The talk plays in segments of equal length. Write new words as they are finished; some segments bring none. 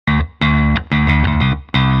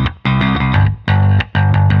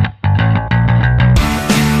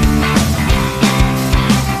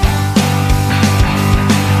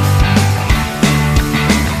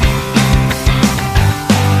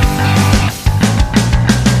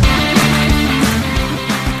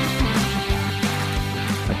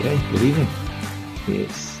Good evening.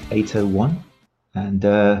 It's 8:01 and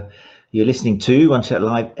you're listening to Run Chat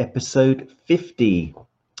Live episode 50.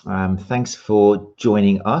 Thanks for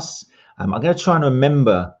joining us. I'm going to try and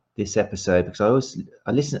remember this episode because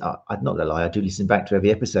I listen. I'm not going to lie, I do listen back to every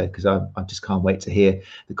episode because I just can't wait to hear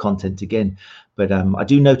the content again. But I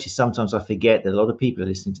do notice sometimes I forget that a lot of people are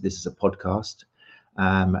listening to this as a podcast.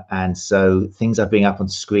 And so things I bring up on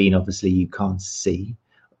screen, obviously you can't see.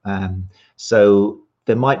 So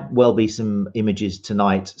there might well be some images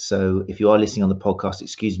tonight. So if you are listening on the podcast,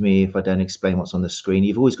 excuse me if I don't explain what's on the screen.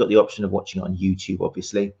 You've always got the option of watching it on YouTube,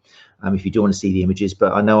 obviously, if you do want to see the images.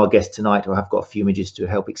 But I know our guest tonight, I have got a few images to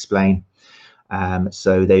help explain.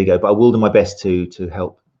 So there you go. But I will do my best to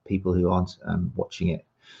help people who aren't watching it,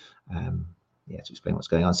 to explain what's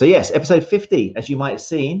going on. So yes, episode 50, as you might have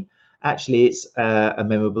seen, actually it's a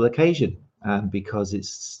memorable occasion. Because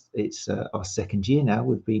it's our second year now.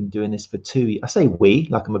 We've been doing this for 2 years. I say we,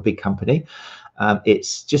 like I'm a big company.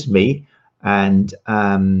 It's just me, and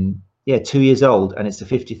 2 years old, and it's the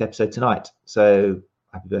 50th episode tonight. So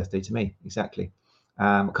happy birthday to me, exactly.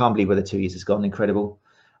 I can't believe where the 2 years has gone. Incredible.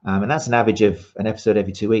 And that's an average of an episode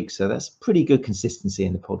every 2 weeks. So that's pretty good consistency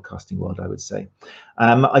in the podcasting world, I would say.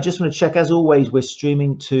 I just want to check, as always, we're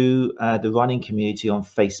streaming to the running community on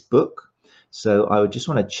Facebook. So I would just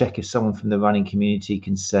want to check if someone from the running community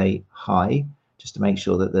can say hi, just to make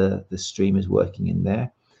sure that the stream is working in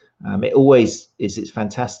there. It always is. It's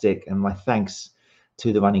fantastic. And my thanks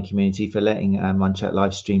to the running community for letting Run Chat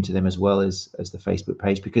Live stream to them as well as the Facebook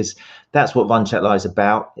page, because that's what Run Chat Live is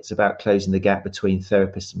about. It's about closing the gap between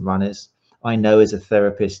therapists and runners. I know as a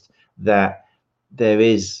therapist that there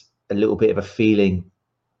is a little bit of a feeling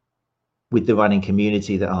with the running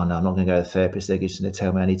community that, oh no, I'm not going to go to a therapist. They're just going to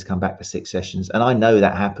tell me I need to come back for 6 sessions. And I know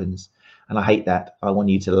that happens. And I hate that. I want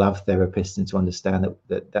you to love therapists and to understand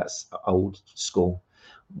that's old school.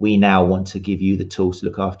 We now want to give you the tools to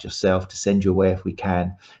look after yourself, to send you away if we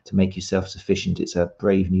can, to make you self-sufficient. It's a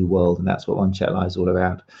brave new world. And that's what Run Chat Live is all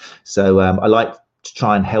around. So I like to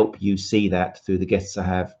try and help you see that through the guests I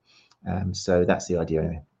have. So that's the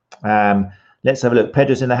idea anyway. Let's have a look.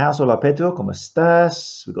 Pedro's in the house. Hola, Pedro. ¿Cómo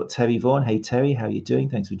estás? We've got Terry Vaughan. Hey, Terry. How are you doing?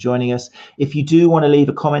 Thanks for joining us. If you do want to leave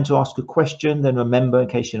a comment or ask a question, then remember, in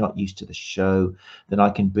case you're not used to the show, then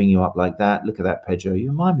I can bring you up like that. Look at that, Pedro. You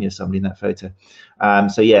remind me of somebody in that photo.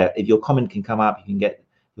 So, yeah, if your comment can come up, you can get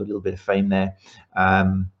your little bit of fame there,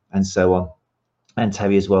 and so on. And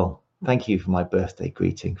Terry as well. Thank you for my birthday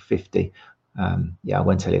greeting, 50. I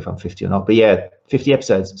won't tell you if I'm 50 or not. But, yeah, 50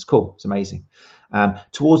 episodes. It's cool. It's amazing.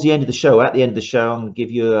 Towards the end of the show, I'm going to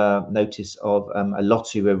give you a notice of a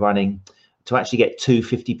lottery we're running to actually get 2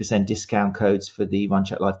 50% discount codes for the Run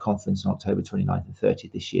Chat Live conference on October 29th and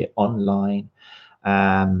 30th this year online.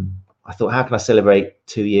 I thought, how can I celebrate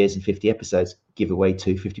 2 years and 50 episodes? Give away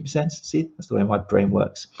 2 50%. See, that's the way my brain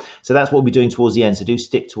works. So that's what we'll be doing towards the end. So do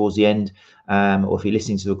stick towards the end. Or if you're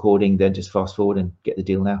listening to the recording, then just fast forward and get the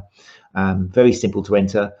deal now. Very simple to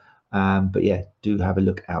enter. But yeah, do have a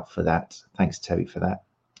look out for that. Thanks, Terry, for that.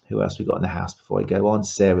 Who else we got in the house before I go on?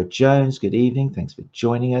 Sarah Jones, good evening. Thanks for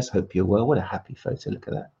joining us. Hope you're well. What a happy photo. Look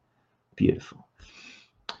at that. Beautiful.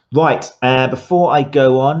 Right. Before I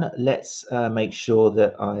go on, let's make sure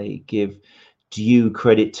that I give due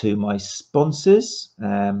credit to my sponsors.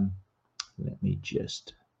 Let me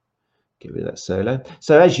just get rid of that solo.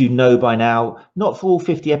 So as you know by now, not for all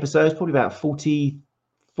 50 episodes, probably about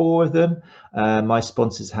 44 of them. My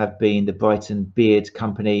sponsors have been the Brighton Beard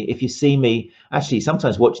Company. If you see me actually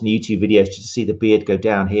sometimes watching the YouTube videos just to see the beard go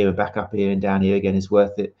down here and back up here and down here again is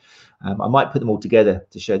worth it. I might put them all together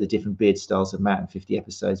to show the different beard styles of Matt in 50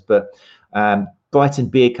 episodes. But Brighton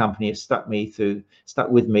Beard Company has stuck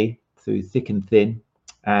with me through thick and thin.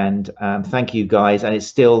 And thank you guys. And it's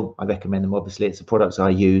still, I recommend them. Obviously, it's the products I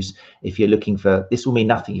use. If you're looking for, this will mean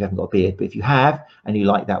nothing if you haven't got a beard, but if you have and you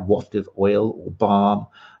like that waft of oil or balm,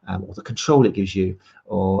 or the control it gives you,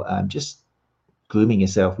 or just grooming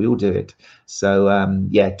yourself, we all do it. So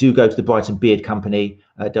do go to the Brighton Beard Company,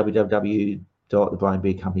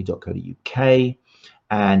 www.thebrightonbeardcompany.co.uk.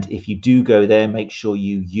 And if you do go there, make sure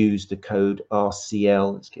you use the code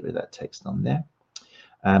RCL. Let's get rid of that text on there.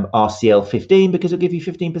 RCL15, because it'll give you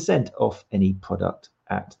 15% off any product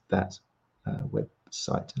at that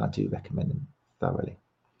website. And I do recommend them thoroughly.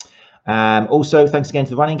 Also, thanks again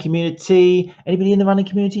to the running community. Anybody in the running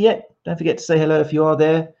community yet? Don't forget to say hello if you are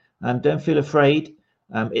there. Don't feel afraid.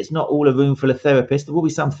 It's not all a room full of therapists. There will be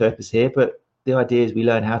some therapists here, but the idea is we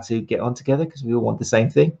learn how to get on together because we all want the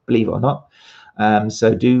same thing, believe it or not.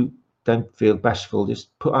 So don't feel bashful.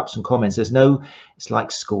 Just put up some comments. It's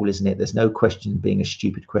like school, isn't it? There's no question being a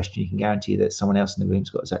stupid question. You can guarantee that someone else in the room's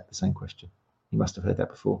got exactly the same question. You must have heard that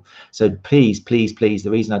before. So please, please, please, the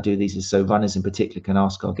reason I do these is so runners in particular can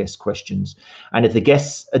ask our guests questions. And if the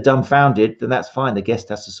guests are dumbfounded, then that's fine. The guest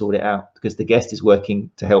has to sort it out because the guest is working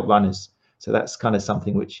to help runners. So that's kind of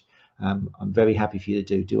something which I'm very happy for you to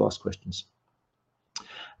do. Do ask questions.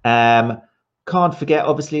 Can't forget,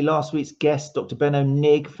 obviously, last week's guest, Dr. Benno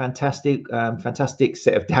Nig, fantastic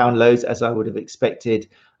set of downloads, as I would have expected.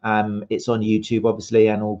 It's on YouTube, obviously,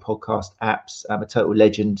 and all podcast apps. A total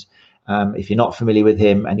legend. If you're not familiar with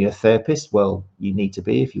him and you're a therapist, well, you need to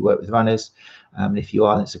be if you work with runners. And if you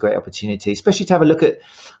are, it's a great opportunity, especially to have a look at.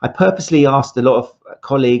 I purposely asked a lot of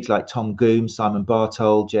colleagues like Tom Goom, Simon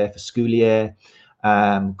Bartol, Jeff Esculier,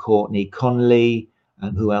 Courtney Conley,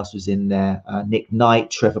 who else was in there? Nick Knight,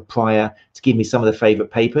 Trevor Pryor, to give me some of the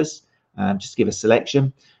favorite papers, just to give a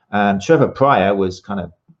selection. Trevor Pryor was kind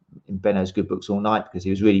of in Benno's Good Books all night because he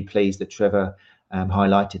was really pleased that Trevor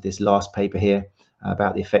highlighted this last paper here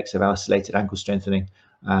about the effects of isolated ankle strengthening.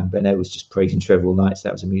 Benno was just praising Trevor all night, so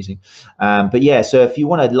that was amusing. But yeah, so if you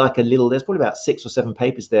want to like a little, there's probably about 6 or 7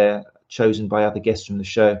 papers there chosen by other guests from the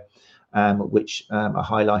show, which are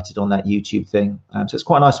highlighted on that YouTube thing. So it's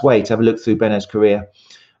quite a nice way to have a look through Benno's career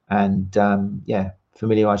and yeah,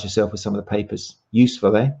 familiarize yourself with some of the papers.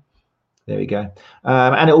 Useful, eh? There we go.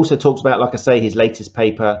 And it also talks about, like I say, his latest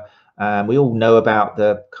paper. We all know about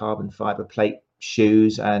the carbon fiber plate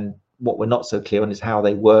shoes, and what we're not so clear on is how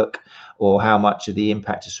they work or how much of the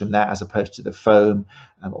impact is from that as opposed to the foam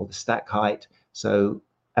or the stack height. So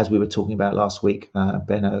as we were talking about last week,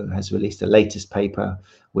 Benno has released the latest paper,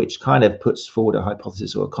 which kind of puts forward a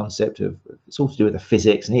hypothesis or a concept of, it's all to do with the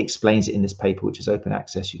physics, and he explains it in this paper, which is open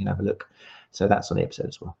access. You can have a look. So that's on the episode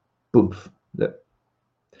as well. Boom. Look.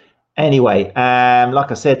 Anyway, like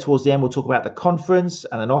I said, towards the end, we'll talk about the conference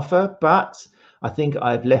and an offer, but I think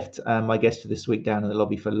I've left my guest for this week down in the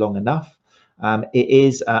lobby for long enough. It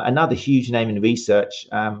is another huge name in research.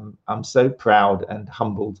 I'm so proud and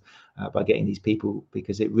humbled by getting these people,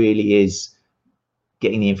 because it really is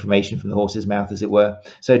getting the information from the horse's mouth, as it were.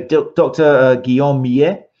 So Dr. Guillaume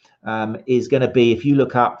Millet is going to be, if you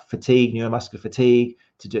look up fatigue, neuromuscular fatigue,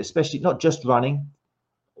 to do, especially not just running,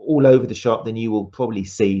 all over the shop, then you will probably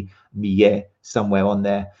see Millet somewhere on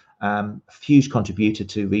there. Huge contributor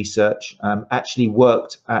to research, actually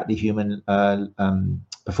worked at the Human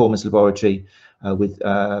Performance Laboratory with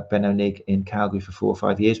Benno Nig in Calgary for 4 or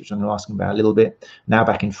 5 years, which I'm going to ask him about a little bit, now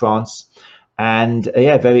back in France. And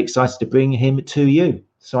yeah, very excited to bring him to you.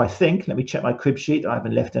 So I think, let me check my crib sheet. I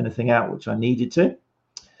haven't left anything out which I needed to.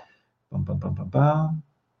 Bum, bum, bum, bum, bum.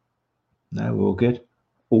 No, we're all good.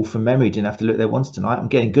 All from memory, didn't have to look there once tonight. I'm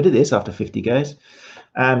getting good at this after 50 goes.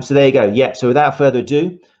 So there you go. Yeah, so without further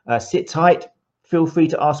ado, sit tight. Feel free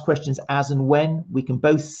to ask questions as and when. We can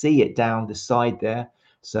both see it down the side there.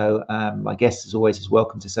 So my guest, as always, is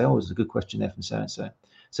welcome to say, oh, there's a good question there from so-and-so.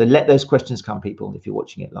 So let those questions come, people, if you're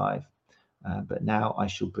watching it live. But now I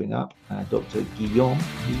shall bring up Dr. Guillaume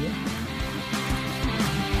here.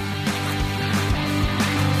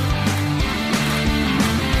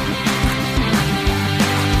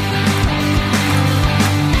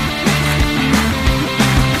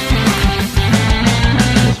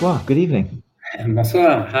 Bonsoir, good evening.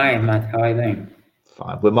 Bonsoir. Hi, Matt. How are you doing?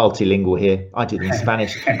 Fine. We're multilingual here. I do it in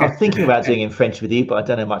Spanish. I was thinking about doing it in French with you, but I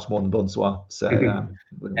don't know much more than bonsoir. So,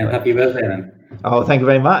 and happy birthday then. Oh, thank you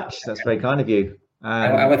very much. That's very kind of you.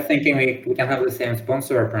 I was thinking we can have the same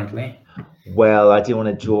sponsor, apparently. Well, I didn't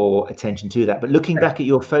want to draw attention to that. But looking back at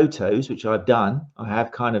your photos, which I've done, I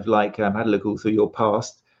have kind of like had a look all through your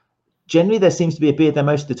past. Generally, there seems to be a beard there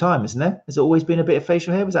most of the time, isn't there? Has it always been a bit of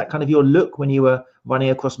facial hair? Was that kind of your look when you were running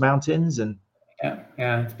across mountains? And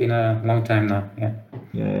yeah, it's been a long time now.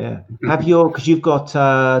 Yeah. Have your, because you've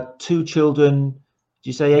got 2 children, did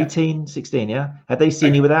you say 18, 16, yeah? Have they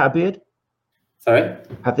seen you without a beard? Sorry?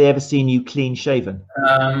 Have they ever seen you clean shaven?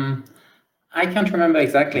 I can't remember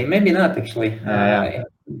exactly. Maybe not, actually. Yeah,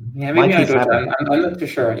 maybe I do. I'm not too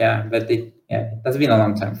sure, but that's been a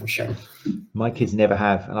long time for sure. My kids never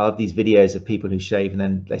have, and I love these videos of people who shave and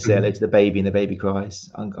then they say hello to the baby and the baby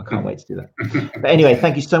cries. I can't wait to do that. But anyway,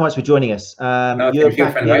 thank you so much for joining us. Thank you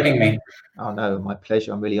for inviting me. Oh no, my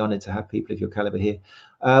pleasure. I'm really honored to have people of your caliber here.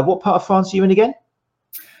 What part of France are you in again?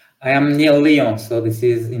 I am near Lyon, so this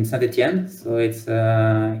is in Saint-Etienne. So it's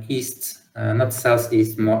east, not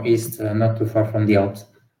southeast, more east, not too far from the Alps.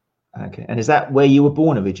 Okay, and is that where you were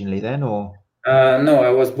born originally then, or? No,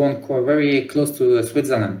 I was born very close to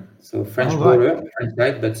Switzerland, so French border, French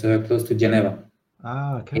side, but close to Geneva.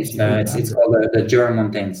 Ah, okay. It's called the Jura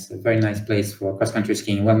Mountains. A very nice place for cross-country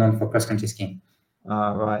skiing, well known for cross-country skiing.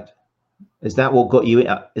 Ah, right. Is that what got you?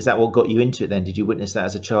 Is that what got you into it then? Did you witness that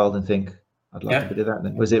as a child and think, I'd like to do that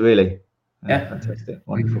then? Was it really? Yeah, fantastic,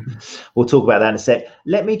 wonderful. We'll talk about that in a sec.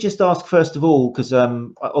 Let me just ask first of all, because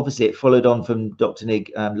obviously it followed on from Dr.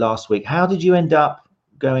 Nig last week. How did you end up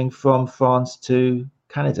going from France to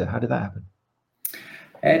Canada? How did that happen?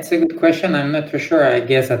 It's a good question. I'm not for sure. I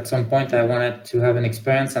guess at some point I wanted to have an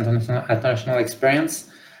experience, international experience,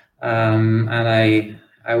 and I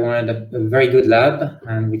wanted a very good lab,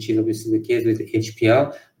 and which is obviously the case with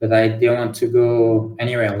HPL. But I didn't want to go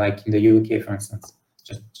anywhere, like in the UK, for instance.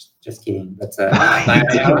 Just kidding. But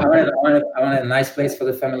I wanted a nice place for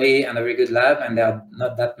the family and a very good lab, and there are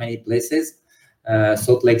not that many places.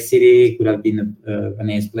 Salt Lake City could have been a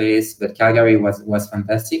nice place, but Calgary was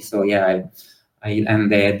fantastic. So yeah,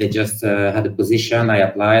 and they just had a position. I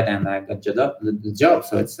applied and I got the job.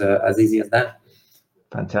 So it's as easy as that.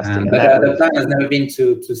 Fantastic. But the plan has never been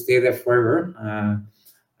to stay there forever.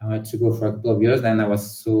 I wanted to go for a couple of years. Then I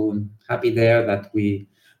was so happy there that we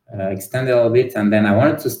extended a little bit, and then I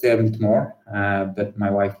wanted to stay a bit more, but my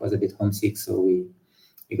wife was a bit homesick, so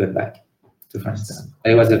we got back to France.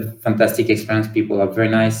 It was a fantastic experience. People are very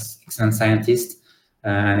nice, excellent scientists,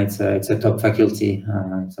 and it's a top faculty.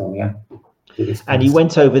 So yeah. And you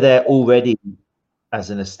went over there already as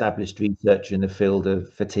an established researcher in the field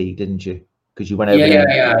of fatigue, didn't you? Because you went over there.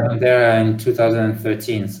 Yeah. I went there in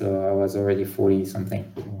 2013, so I was already 40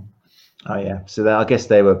 something. Oh yeah. So I guess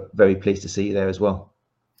they were very pleased to see you there as well.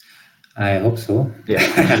 I hope so. Yeah.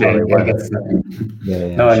 Sure.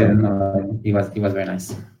 No, it was very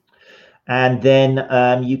nice. And then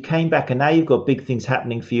you came back, and now you've got big things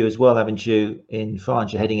happening for you as well, haven't you? In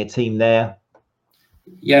France, you're heading a team there.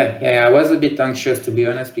 Yeah. I was a bit anxious, to be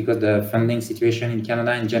honest, because the funding situation in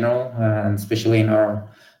Canada in general, and especially in our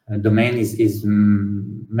domain, is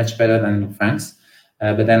much better than in France.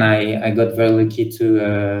 But then I got very lucky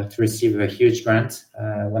to receive a huge grant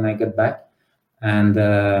when I got back, and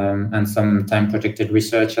some time-protected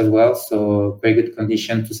research as well. So very good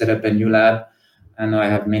condition to set up a new lab. And I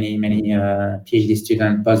have many PhD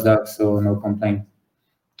students, postdocs, so no complaint.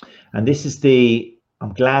 And this is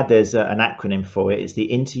I'm glad there's an acronym for it. It's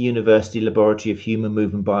the Inter-University Laboratory of Human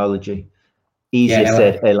Movement Biology. Easier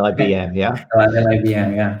said, LIBM, yeah?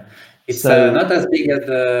 LIBM, yeah. It's not as big as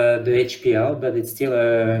the HPL, but it's still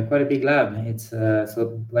quite a big lab. It's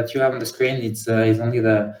so what you have on the screen, it's only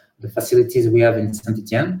the facilities we have in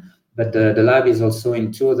Saint-Étienne, but the lab is also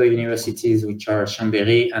in two other universities, which are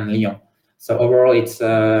Chambéry and Lyon. So overall, it's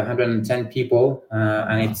 110 people,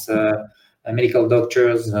 and it's medical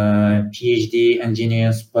doctors, PhD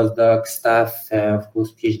engineers, postdocs, staff, of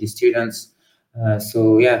course, PhD students.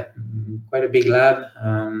 So yeah, quite a big lab,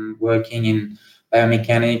 working in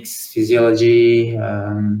biomechanics, physiology,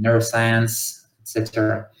 neuroscience,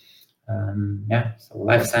 etc. So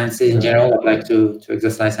life sciences in general applied to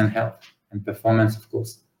exercise and health and performance, of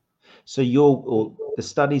course. So the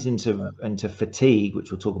studies into fatigue,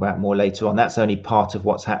 which we'll talk about more later on, that's only part of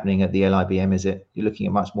what's happening at the LIBM, is it? You're looking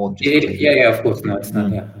at much more than just fatigue. Yeah, of course. No, it's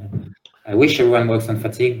not. Yeah. I wish everyone works on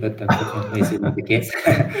fatigue, but unfortunately, this is not the case.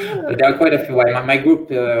 But there are quite a few. My group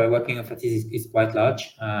working on fatigue is quite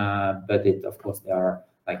large, but of course, there are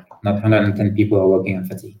like not 110 people are working on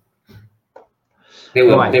fatigue. They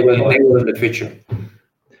will in the future.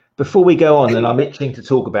 Before we go on, and I'm itching to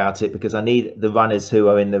talk about it because I need the runners who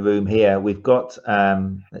are in the room here. We've got,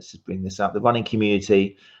 let's just bring this up, the running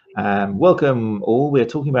community. Welcome all. We're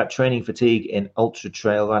talking about training fatigue in ultra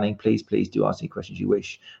trail running. Please do ask any questions you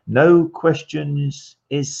wish. No questions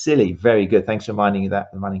is silly. Very good. Thanks for reminding me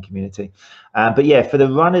that, the running community. But yeah, for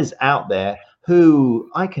the runners out there who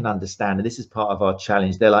I can understand, and this is part of our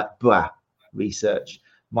challenge, they're like, research.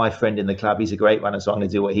 My friend in the club, he's a great runner, so I'm going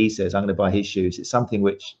to do what he says. I'm going to buy his shoes. It's something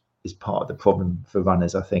which is part of the problem for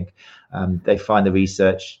runners, I think. They find the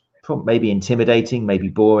research maybe intimidating, maybe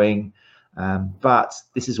boring, but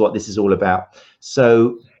this is what this is all about.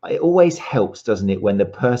 So it always helps, doesn't it, when the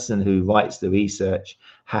person who writes the research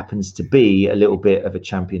happens to be a little bit of a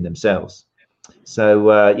champion themselves.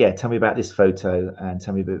 So yeah, tell me about this photo and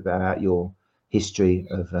tell me a bit about your history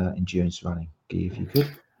of endurance running, Guy, if you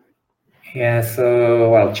could. Yeah,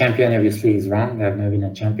 so, champion obviously is wrong. I've never been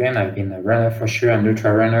a champion. I've been a runner for sure, an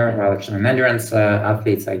ultra runner, actually an endurance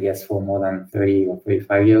athlete, I guess, for more than 30 or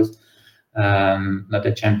 35 years. Not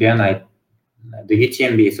a champion. The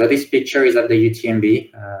UTMB. So this picture is at the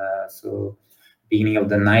UTMB. So beginning of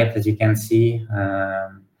the night, as you can see,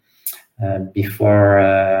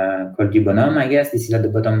 before Col du Bonhomme, I guess. This is at the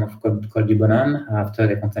bottom of Col du Bonhomme after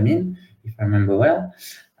the Contamine, if I remember well.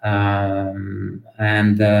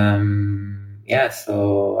 Yeah,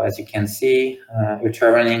 so as you can see,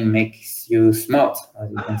 ultra running makes you smart, as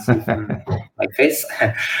you can see from my face.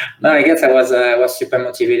 No, I guess I was super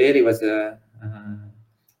motivated. It was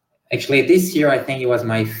Actually, this year I think it was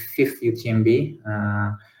my 5th UTMB,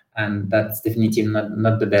 and that's definitely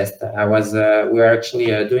not the best. I was we were actually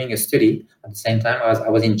doing a study at the same time. I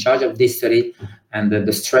was in charge of this study, and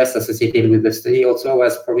the stress associated with the study also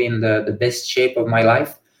was probably in the best shape of my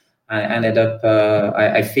life. I ended up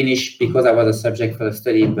I finished because I was a subject for the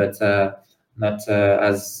study, but not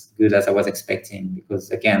as good as I was expecting,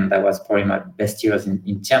 because again that was probably my best years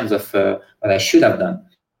in terms of what I should have done.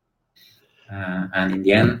 And in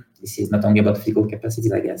the end, this is not only about physical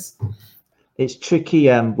capacities, I guess. It's tricky.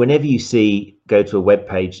 Whenever you go to a web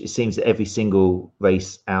page, it seems that every single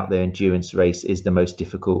race out there, endurance race, is the most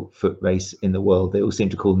difficult foot race in the world. They all seem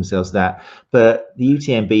to call themselves that. But the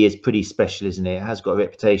UTMB is pretty special, isn't it? It has got a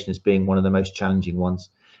reputation as being one of the most challenging ones.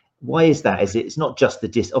 Why is that? It's not just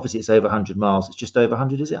the obviously it's over 100 miles. It's just over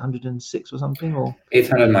 100, is it 106 or something? Or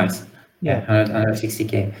 800 miles. Yeah,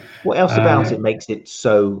 160K. What else about it makes it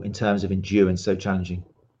so, in terms of endurance, so challenging?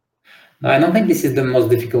 No, I don't think this is the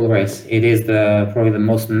most difficult race. It is probably the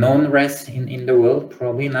most known race in the world,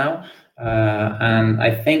 probably now. And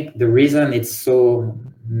I think the reason it's so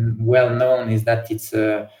well known is that it's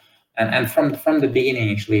and from the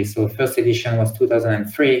beginning, actually. So first edition was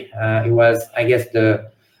 2003. It was, I guess, the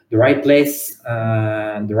right place,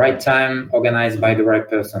 the right time, organized by the right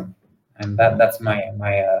person, and that's my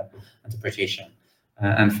interpretation.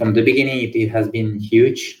 And from the beginning, it has been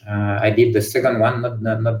huge. I did the second one,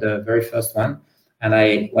 not the very first one.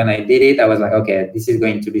 And when I did it, I was like, okay, this is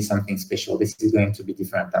going to be something special. This is going to be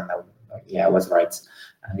different. And I was right.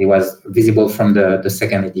 And it was visible from the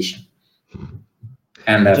second edition.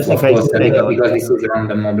 And of course, because this is around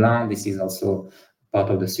the Mont Blanc, this is also part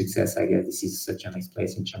of the success, I guess. This is such a nice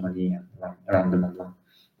place in Chamonix and around the Mont Blanc.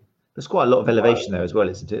 There's quite a lot of elevation there as well,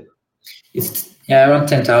 isn't it? It's around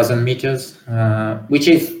 10,000 meters, which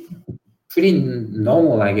is pretty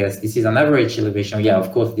normal, I guess. This is an average elevation. Yeah,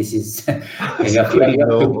 of course, this is you have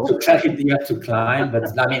to climb,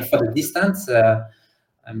 but I mean, for the distance,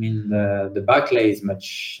 I mean, the Barclay is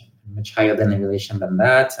much higher than elevation than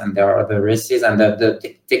that, and there are other races, and the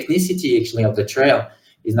technicity actually of the trail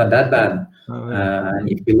is not that bad. And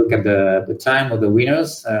if you look at the time of the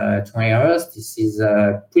winners, 20 hours, this is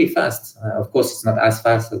pretty fast. Of course, it's not as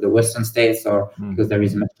fast as the Western States, because there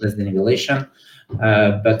is much less denivellation.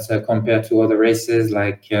 But compared to other races,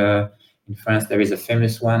 like in France, there is a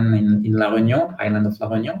famous one in La Réunion, island of La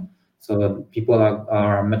Réunion. So people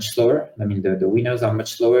are much slower. I mean, the winners are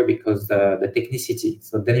much slower because the technicity.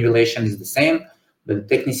 So denivellation is the same, but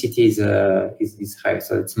the technicity is higher.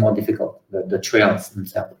 So it's more difficult, the trails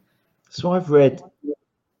themselves. So I'm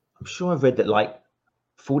sure I've read that like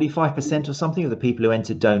 45% or something of the people who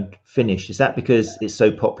enter don't finish. Is that because it's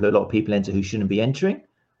so popular, a lot of people enter who shouldn't be entering?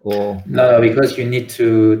 Or no, because you need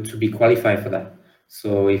to be qualified for that.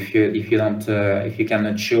 So if you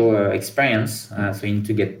cannot show experience, so you need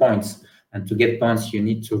to get points, and to get points you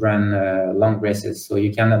need to run long races. So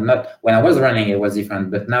you cannot. When I was running, it was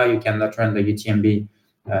different, but now you cannot run the UTMB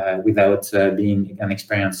without being an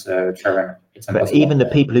experienced traveler. It's impossible. But even the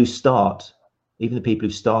people who start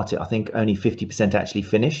it, I think only 50% actually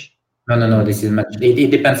finish. No. This is much.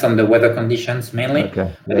 It depends on the weather conditions mainly.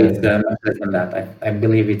 Okay. It's much less than that. I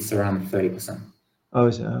believe it's around 30%. Oh,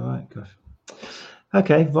 is it? All right. Gosh.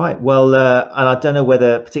 Okay. Right. Well, and I don't know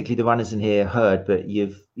whether particularly the runners in here heard, but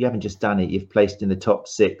you haven't just done it. You've placed in the top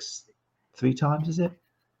 6 3 times, is it?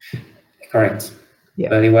 Correct. Yeah.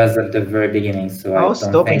 But it was at the very beginning, so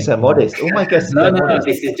stop being so modest. Oh my guess. No.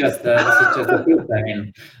 This is just a few. I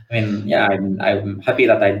mean, yeah. I'm happy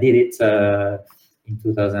that I did it in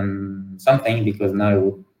 2000 something, because now it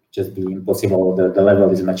would just be impossible. The level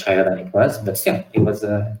is much higher than it was, but still, it was.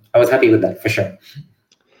 I was happy with that for sure.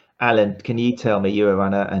 Alan, can you tell me, you're a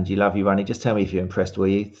runner and you love your running? Just tell me if you're impressed. Were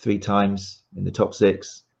you 3 times in the top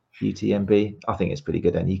 6 UTMB? I think it's pretty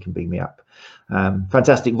good, and you can bring me up.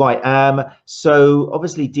 Fantastic. Right. So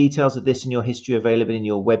obviously details of this and your history available in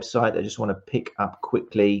your website. I just want to pick up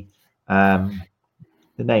quickly.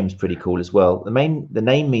 The name's pretty cool as well. The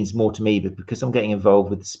name means more to me, but because I'm getting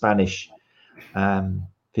involved with the Spanish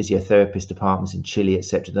physiotherapist departments in Chile,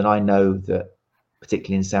 etc., then I know that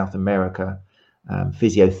particularly in South America,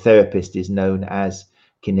 physiotherapist is known as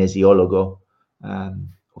kinesiólogo.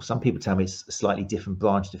 Or some people tell me it's a slightly different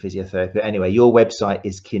branch to physiotherapy. But anyway, your website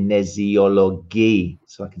is kinesiology,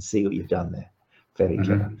 so I can see what you've done there. Very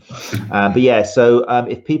clever. But yeah, so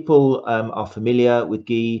if people are familiar with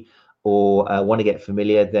Guy or want to get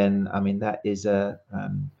familiar, then I mean that is a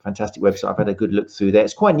fantastic website. I've had a good look through there.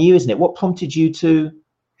 It's quite new, isn't it? What prompted you to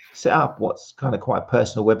set up what's kind of quite a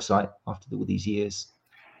personal website after all these years?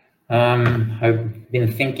 I've been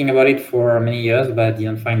thinking about it for many years, but I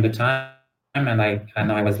didn't find the time. and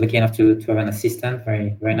I was lucky enough to have an assistant,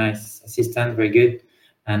 very nice assistant, very good,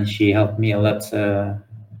 and she helped me a lot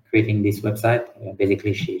creating this website.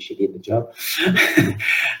 Basically, she did the job,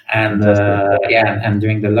 and and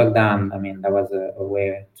during the lockdown, I mean, that was a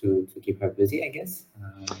way to keep her busy, I guess.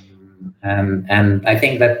 And I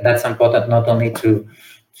think that's important, not only to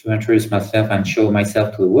introduce myself and show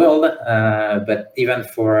myself to the world, but even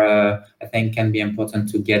for I think can be important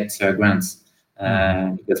to get grants.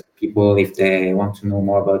 Because people, if they want to know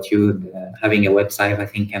more about you, having a website, I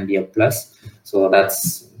think, can be a plus. So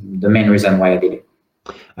that's the main reason why I did it.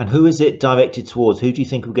 And who is it directed towards? Who do you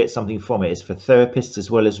think will get something from it? Is it for therapists as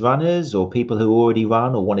well as runners, or people who already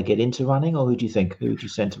run or want to get into running, or who do you think? Who would you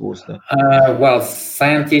send towards that? Well,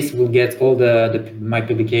 scientists will get all my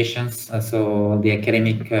publications, so the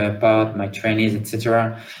academic part, my trainees,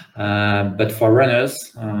 etc. But for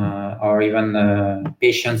runners or even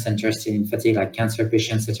patients interested in fatigue, like cancer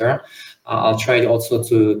patients, etc., I'll try also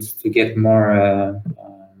to get more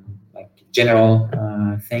like general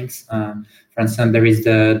things. For instance, there is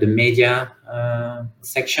the media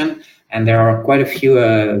section, and there are quite a few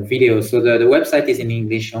videos. So the website is in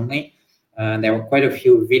English only. There are quite a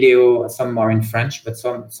few videos. Some are in French, but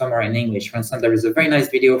some are in English. For instance, there is a very nice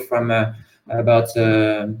video from about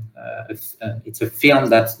it's a film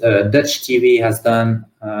that Dutch TV has done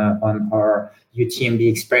on our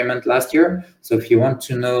UTMB experiment last year. So if you want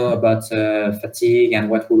to know about fatigue and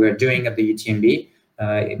what we were doing at the UTMB,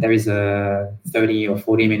 there is a 30 or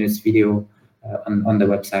 40 minutes video on the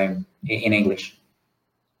website in English.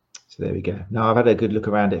 So there we go. Now, I've had a good look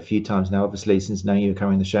around it a few times now, obviously, since knowing you were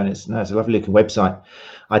coming on the show. It's a lovely looking website.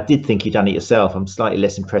 I did think you'd done it yourself. I'm slightly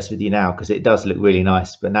less impressed with you now because it does look really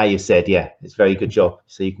nice. But now you've said, yeah, it's a very good job.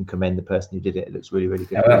 So you can commend the person who did it. It looks really, really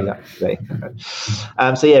good.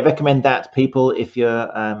 So yeah, recommend that, people. If you're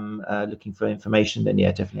looking for information, then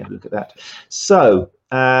yeah, definitely have a look at that. So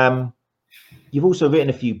you've also written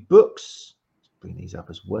a few books. Let's bring these up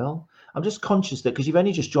as well. I'm just conscious that because you've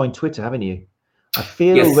only just joined Twitter, haven't you? I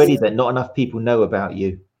feel already that not enough people know about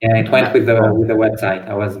you. Yeah, it went with the website.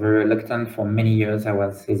 I was very reluctant for many years. I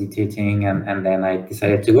was hesitating, and then I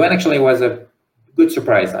decided to go. And actually, it was a good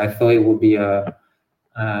surprise. I thought it would be not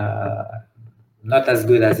as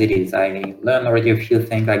good as it is. I learned already a few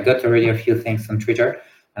things. I got already a few things on Twitter,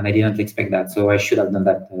 and I didn't expect that. So I should have done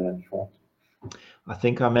that before. I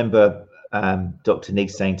think I remember Dr.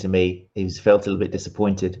 Niggs saying to me he felt a little bit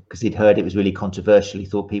disappointed because he'd heard it was really controversial. He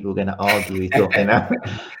thought people were going to argue. He thought, and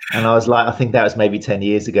I was like, I think that was maybe 10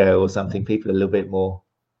 years ago or something. People are a little bit more,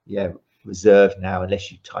 reserved now, unless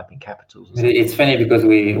you type in capitals. It's funny because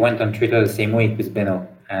we went on Twitter the same week with Benno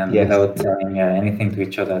and without telling anything to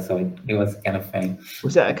each other. So it was kind of funny.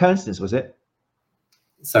 Was that a coincidence? Was it?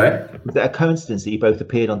 Sorry? Was that a coincidence that you both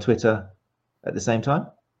appeared on Twitter at the same time?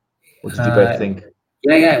 Or did you both think?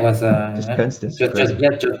 Yeah, it was just coincidence.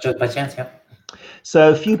 Just by chance, yeah.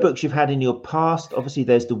 So a few books you've had in your past. Obviously,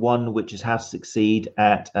 there's the one which is How to Succeed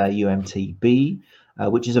at UMTB,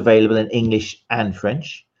 which is available in English and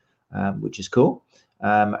French, which is cool.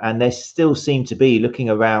 And there still seem to be, looking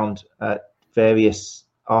around at various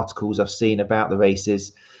articles I've seen about the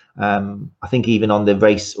races. I think even on the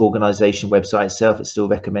race organization website itself, it still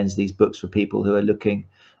recommends these books for people who are looking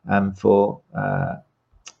for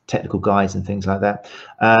technical guides and things like that.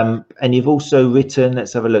 And you've also written,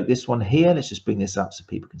 let's have a look, this one here. Let's just bring this up so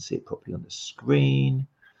people can see it properly on the screen.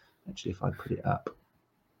 Actually, if I put it up,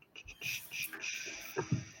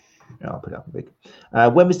 I'll put it up a big.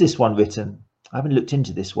 When was this one written? I haven't looked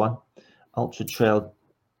into this one. Ultra Trail.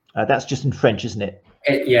 That's just in French, isn't it?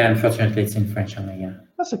 Yeah, unfortunately, it's in French only. Yeah.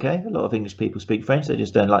 That's okay. A lot of English people speak French. They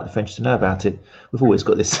just don't like the French to know about it. We've always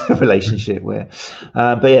got this relationship where,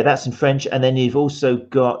 but yeah, that's in French. And then you've also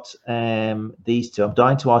got these two. I'm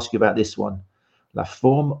dying to ask you about this one, La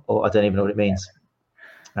Forme, or I don't even know what it means.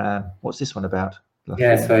 What's this one about?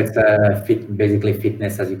 Yeah, so it's basically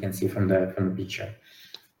fitness, as you can see from the picture.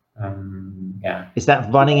 Yeah. Is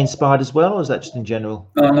that running inspired as well, or is that just in general?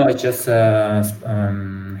 No, it's just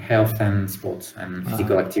health and sports and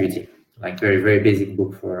physical activity. Like very, very basic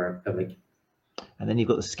book for public. And then you've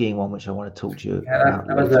got the skiing one, which I want to talk to you about.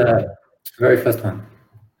 That was the very first one.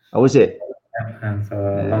 Oh, was it? Yeah, and so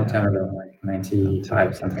a long time ago, like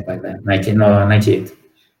 95, something like that. 98.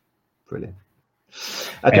 Brilliant.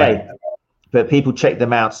 Okay, but people check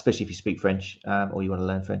them out, especially if you speak French or you want to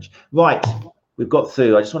learn French. Right, we've got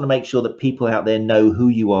through. I just want to make sure that people out there know who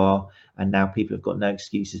you are, and now people have got no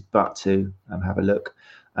excuses but to have a look.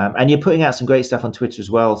 And you're putting out some great stuff on Twitter as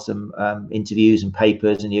well, some interviews and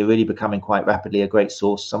papers, and you're really becoming quite rapidly a great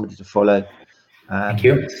source, somebody to follow. Thank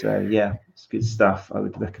you. So yeah, it's good stuff. I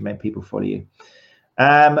would recommend people follow you.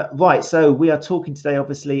 Right, so we are talking today,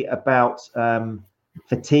 obviously, about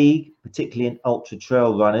fatigue, particularly in ultra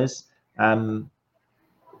trail runners. I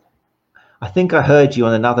think I heard you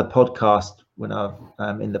on another podcast when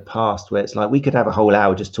in the past, where it's like we could have a whole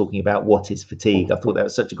hour just talking about what is fatigue. I thought that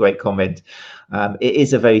was such a great comment. It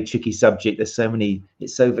is a very tricky subject. There's so many,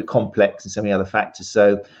 it's so complex and so many other factors.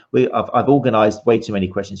 So I've organised way too many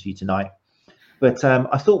questions for you tonight. But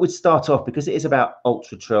I thought we'd start off because it is about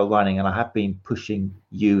ultra trail running, and I have been pushing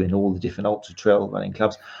you in all the different ultra trail running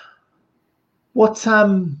clubs. When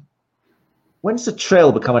does a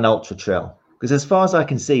trail become an ultra trail? Because as far as I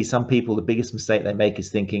can see, some people, the biggest mistake they make is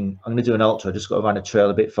thinking, I'm going to do an ultra, I just got to run a trail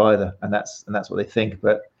a bit farther, and that's what they think.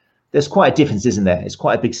 But there's quite a difference, isn't there? It's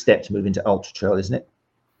quite a big step to move into ultra trail, isn't it?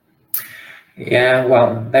 Yeah,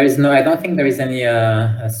 well, I don't think there is any,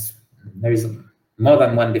 there is more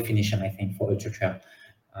than one definition, I think, for ultra trail.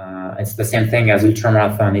 It's the same thing as ultra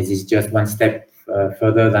marathon. It's just one step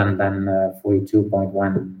further than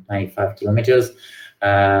 42.195 kilometers.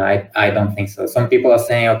 I don't think so. Some people are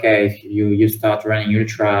saying, okay, if you start running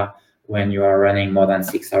ultra when you are running more than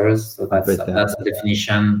 6 hours, so that's a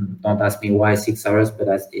definition. Don't ask me why 6 hours, but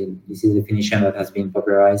this is a definition that has been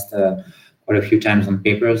popularized quite a few times on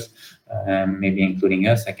papers, maybe including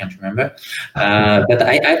us, I can't remember. But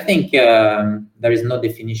I think there is no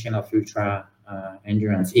definition of ultra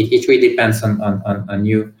endurance. It really depends on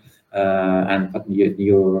you and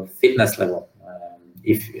your fitness level.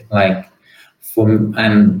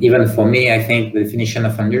 And even for me, I think the definition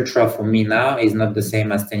of an ultra for me now is not the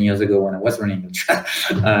same as 10 years ago when I was running ultra.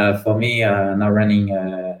 For me, now running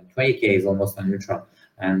 20K is almost an ultra,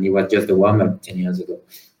 and it was just a warm-up 10 years ago.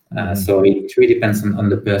 So it really depends on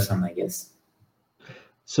the person, I guess.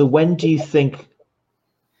 So when do you think,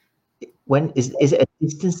 is it a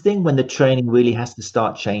distance thing when the training really has to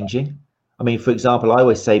start changing? I mean, for example, I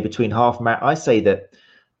always say between I say that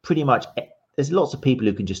pretty much there's lots of people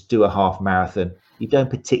who can just do a half marathon. You don't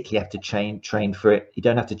particularly have to train for it. You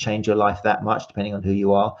don't have to change your life that much, depending on who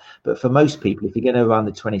you are. But for most people, if you're going to run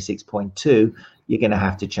the 26.2, you're going to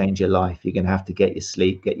have to change your life. You're going to have to get your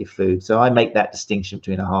sleep, get your food. So I make that distinction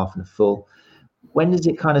between a half and a full. When does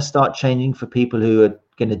it kind of start changing for people who are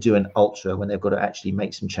going to do an ultra, when they've got to actually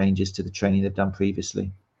make some changes to the training they've done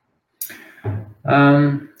previously?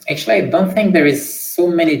 Actually, I don't think there is so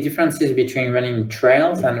many differences between running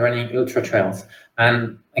trails and running ultra trails.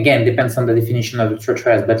 And again, depends on the definition of ultra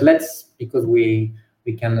trails. But because we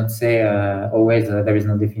cannot say always there is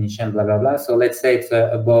no definition, blah, blah, blah. So let's say it's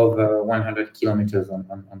above 100 kilometers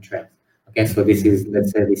on trails. Okay, so this is,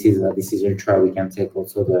 let's say this is ultra. We can take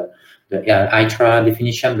also the ITRA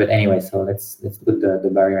definition. But anyway, so let's put the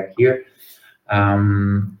barrier here.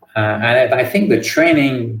 And I think the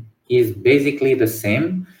training is basically the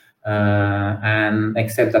same, and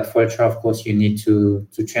except that for ultra, of course, you need to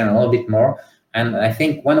train a little bit more. And I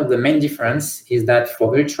think one of the main difference is that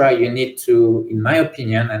for ultra, you need to, in my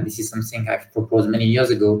opinion, and this is something I've proposed many years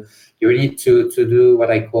ago, you need to do what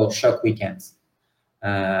I call shock weekends.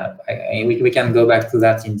 We can go back to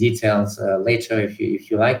that in details later if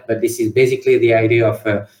you like, but this is basically the idea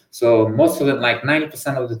of, so most of it, like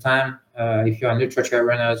 90% of the time, if you're an ultra trail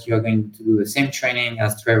runners, you're going to do the same training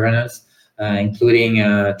as trail runners, including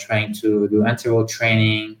trying to do interval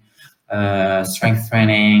training, strength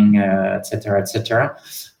training, etc.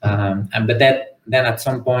 But then at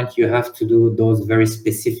some point you have to do those very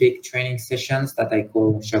specific training sessions that I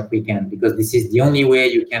call shock weekend, because this is the only way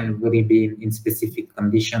you can really be in specific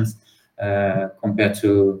conditions compared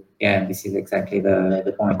to, this is exactly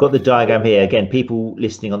the point. I've got the diagram here. Again, people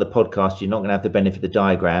listening on the podcast, you're not going to have the benefit of the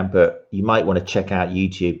diagram, but you might want to check out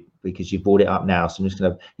YouTube because you brought it up now. So I'm just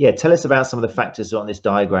going to, tell us about some of the factors on this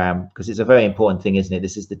diagram, because it's a very important thing, isn't it?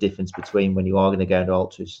 This is the difference between when you are going to go into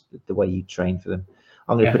ultras, the way you train for them.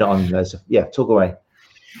 I'm going to put it on there. So, talk away.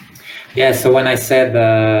 Yeah, so when I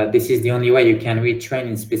said this is the only way you can retrain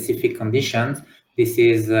in specific conditions, this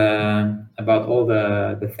is about all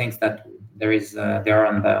the things that there are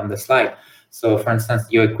on the slide. So for instance,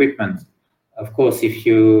 your equipment. Of course, if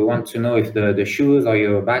you want to know if the shoes or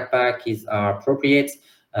your backpack are appropriate,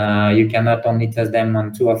 you cannot only test them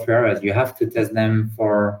on 2 or 3 hours. You have to test them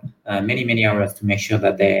for many hours to make sure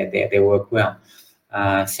that they work well.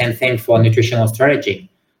 Same thing for nutritional strategy.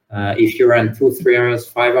 If you run 2, 3 hours,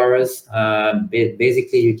 5 hours,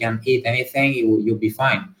 basically you can eat anything, you'll be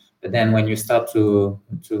fine. But then when you start to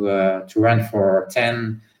run for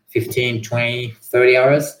 10, 15, 20, 30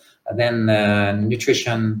 hours, then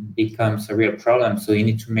nutrition becomes a real problem. So you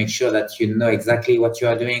need to make sure that you know exactly what you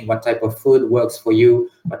are doing, what type of food works for you,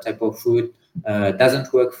 what type of food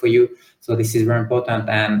doesn't work for you. So this is very important.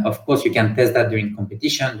 And of course, you can test that during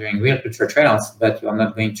competition, during real ultra trails, but you are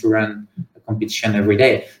not going to run a competition every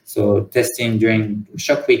day. So testing during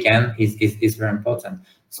shock weekend is very important.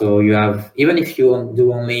 So you have, even if you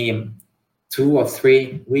do only 2 or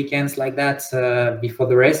 3 weekends like that before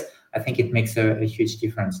the race, I think it makes a huge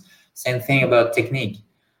difference. Same thing about technique.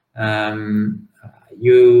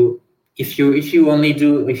 If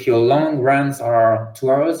your long runs are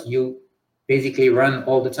 2 hours, you basically run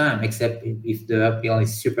all the time, except if the uphill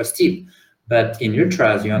is super steep. But in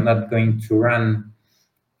ultras, you are not going to run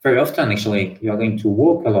very often. Actually, you are going to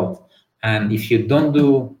walk a lot. And if you don't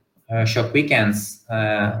do shock weekends,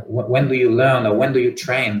 when do you learn, or when do you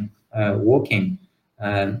train walking?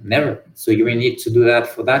 Never. So you really need to do that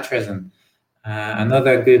for that reason.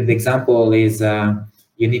 Another good example is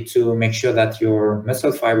you need to make sure that your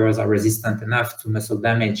muscle fibers are resistant enough to muscle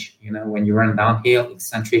damage. You know, when you run downhill,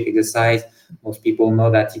 eccentric exercise, most people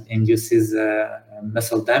know that it induces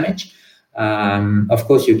muscle damage. Of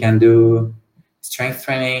course, you can do strength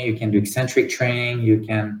training, you can do eccentric training, you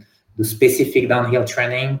can do specific downhill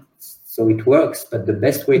training. So it works, but the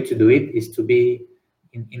best way to do it is to be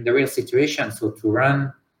in the real situation. So to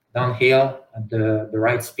run downhill at the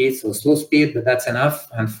right speed, so slow speed, but that's enough.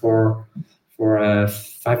 And for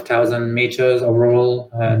 5,000 meters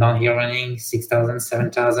overall downhill running, 6,000,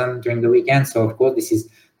 7,000 during the weekend. So of course this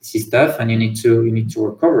is tough, and you need to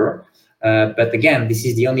recover. But again, this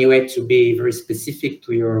is the only way to be very specific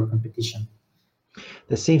to your competition.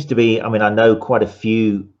 There seems to be, I mean, I know quite a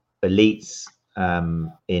few elites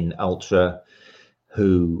in ultra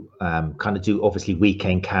who kind of do obviously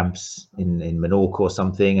weekend camps in Menorca or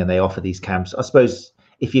something, and they offer these camps. I suppose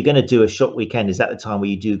if you're going to do a shock weekend, is that the time where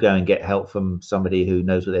you do go and get help from somebody who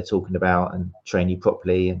knows what they're talking about and train you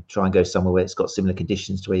properly, and try and go somewhere where it's got similar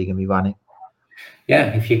conditions to where you're going to be running?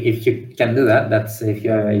 Yeah, if you can do that, that's if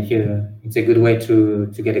you it's a good way to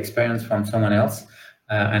get experience from someone else.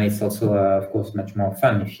 And it's also, of course, much more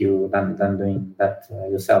fun if you than doing that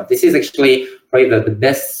yourself. This is actually probably the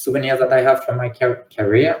best souvenir that I have from my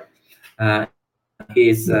career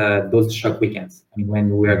is those shock weekends. I mean,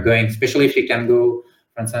 when we are going, especially if you can go,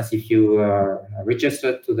 for instance, if you are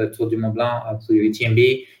registered to the Tour du Mont Blanc up to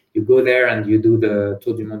UTMB, you go there and you do the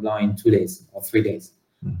Tour du Mont Blanc in 2 days or 3 days.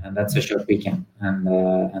 And that's a short weekend. And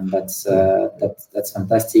that's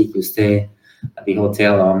fantastic. You stay at the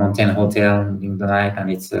hotel or mountain hotel during the night,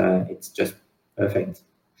 and it's just perfect.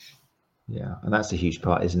 Yeah, and that's a huge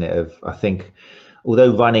part, isn't it? Of, I think,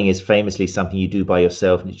 although running is famously something you do by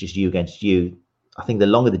yourself and it's just you against you, I think the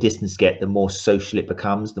longer the distance get, the more social it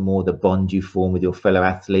becomes, the more the bond you form with your fellow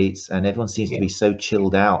athletes, and everyone seems to be so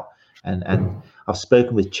chilled out. And I've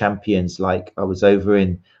spoken with champions, like I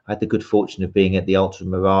had the good fortune of being at the Ultra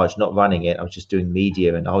Mirage, not running it, I was just doing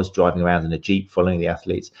media, and I was driving around in a Jeep following the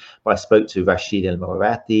athletes. But I spoke to Rashid El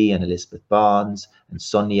Mourati and Elizabeth Barnes and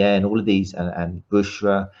Sonia and all of these, and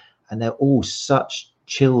Bushra, and they're all such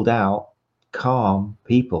chilled out, calm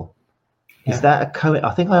people. Yeah. Is that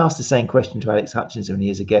I think I asked the same question to Alex Hutchinson when he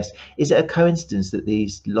was a guest. Is it a coincidence that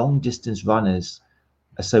these long distance runners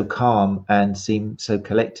are so calm and seem so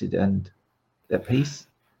collected and at peace?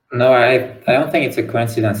 No, I don't think it's a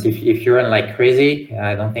coincidence. If you run like crazy,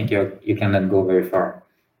 I don't think you cannot go very far.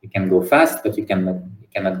 You can go fast, but you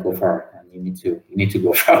cannot go far. And you need to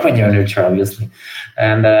go far when you're on ultra, obviously.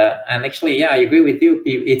 And actually, yeah, I agree with you.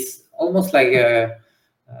 It's almost like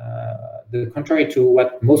the contrary to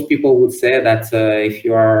what most people would say, that if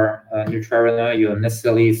you are an ultra runner, you're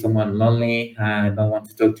necessarily someone lonely, don't want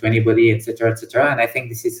to talk to anybody, etc., etc. And I think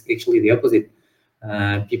this is actually the opposite.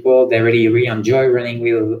 People, they really enjoy running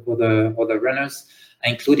with other runners,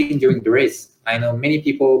 including during the race. I know many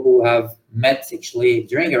people who have met actually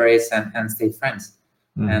during a race and stayed friends.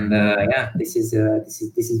 And yeah, this is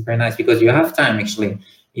very nice, because you have time actually.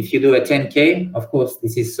 If you do a 10K, of course,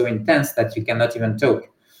 this is so intense that you cannot even talk.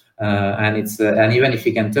 And even if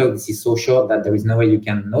you can talk, this is so short that there is no way you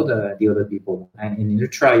can know the other people. And in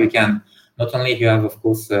ultra, you can not only you have, of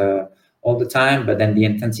course, all the time, but then the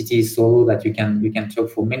intensity is so low that you can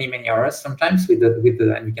talk for many hours sometimes and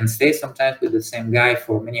you can stay sometimes with the same guy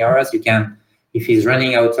for many hours. You can, if he's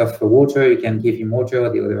running out of water, you can give him water,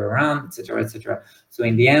 the other way around, etc., etc. So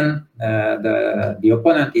in the end, the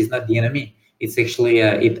opponent is not the enemy. It's actually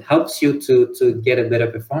it helps you to get a better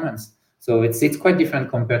performance. So it's quite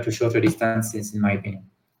different compared to shorter distances, in my opinion.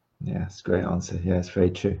 Yeah, it's a great answer. Yeah, it's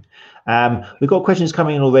very true. We've got questions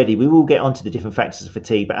coming in already. We will get onto the different factors of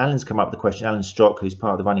fatigue, but Alan's come up with a question. Alan Strock, who's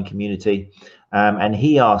part of the running community, and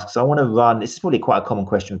he asks, I want to run, this is probably quite a common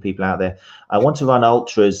question for people out there. I want to run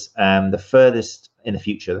ultras the furthest in the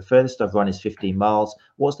future. The furthest I've run is 15 miles.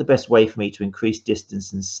 What's the best way for me to increase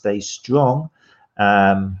distance and stay strong?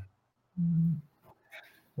 Where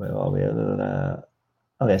are we?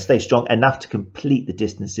 Okay, stay strong enough to complete the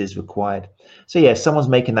distances required. So yeah, someone's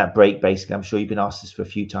making that break, basically. I'm sure you've been asked this for a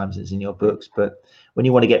few times, it's in your books, but when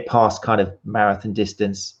you want to get past kind of marathon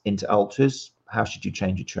distance into ultras, how should you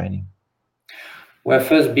change your training? Well,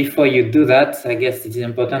 first, before you do that, I guess it is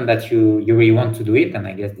important that you really want to do it, and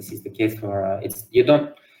I guess this is the case for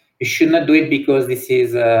you should not do it because this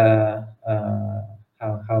is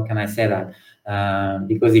how can I say that?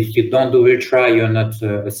 Because if you don't do ultra, you're not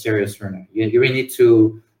a serious runner. You really need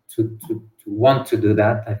to want to do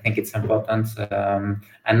that. I think it's important,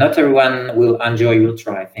 and not everyone will enjoy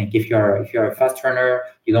ultra. I think if you're a fast runner,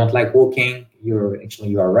 you don't like walking. You are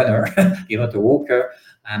a runner. You're not a walker.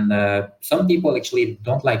 And some people actually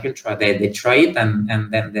don't like ultra. They try it and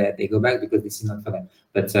then they go back because this is not for them.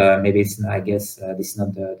 But maybe I guess this is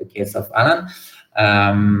not the case of Alan.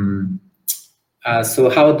 So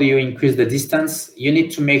how do you increase the distance? You need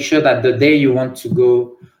to make sure that the day you want to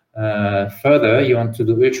go further, you want to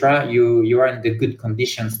do ultra, you are in the good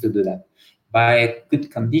conditions to do that. By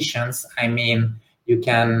good conditions, I mean you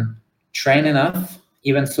can train enough.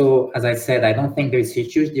 Even so, as I said, I don't think there is a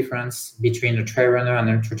huge difference between a trail runner and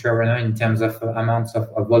an ultra trail runner in terms of amounts of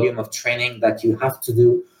volume of training that you have to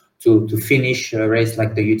do to finish a race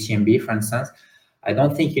like the UTMB, for instance. I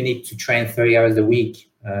don't think you need to train 30 hours a week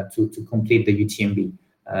to complete the UTMB.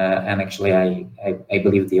 And actually, I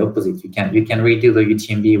believe the opposite. You can redo the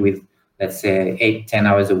UTMB with, let's say, 8-10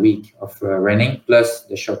 hours a week of running plus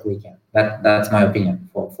the short weekend. That's my opinion.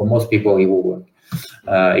 For most people, it will work.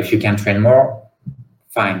 If you can train more,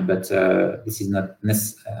 fine, but this is not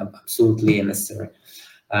absolutely necessary.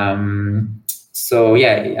 So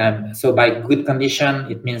yeah, so by good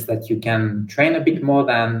condition, it means that you can train a bit more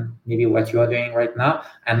than maybe what you are doing right now,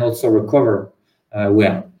 and also recover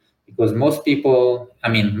well. Because most people, I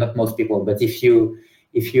mean, not most people, but if you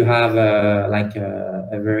have a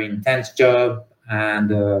very intense job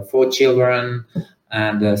and 4 children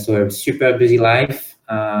and so a super busy life,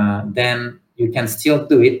 then you can still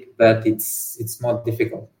do it, but it's more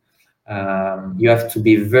difficult. You have to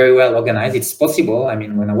be very well organized. It's possible. I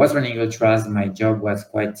mean, when I was running ultras, my job was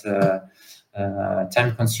quite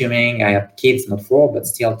time consuming. I had kids, not 4, but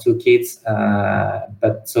still 2 kids.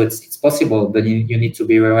 But so it's possible, but you need to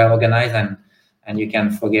be very well organized, and you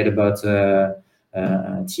can forget about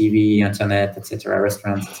TV, internet, etc.,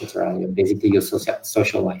 restaurants, etc. Basically, your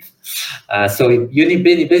social life. So you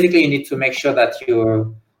need to make sure that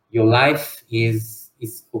your life is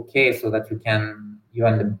okay, so that you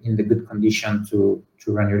are in the good condition to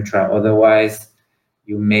run ultra. Otherwise,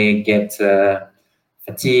 you may get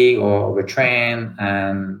fatigue or overtrain,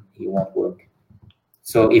 and it won't work.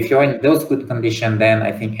 So if you're in those good conditions, then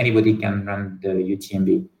I think anybody can run the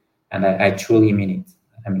UTMB, and I truly mean it.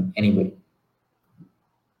 I mean, anybody.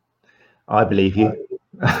 I believe you.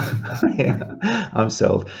 Yeah, I'm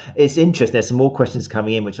sold. It's interesting. There's some more questions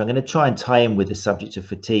coming in, which I'm going to try and tie in with the subject of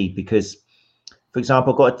fatigue, because, for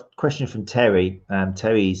example, I've got a question from Terry.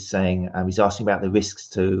 Terry's saying, he's asking about the risks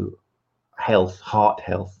to heart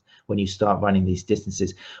health, when you start running these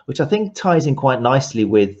distances, which I think ties in quite nicely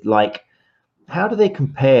with, like, how do they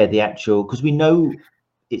compare the actual, because we know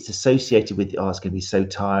it's associated with, oh, it's going to be so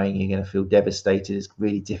tiring, you're going to feel devastated, it's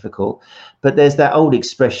really difficult. But there's that old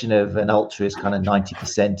expression of an ultra is kind of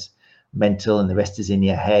 90% mental and the rest is in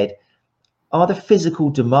your head. Are the physical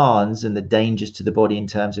demands and the dangers to the body in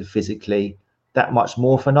terms of physically that much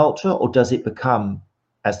more for an ultra, or does it become,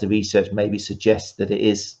 as the research maybe suggests, that it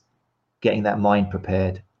is getting that mind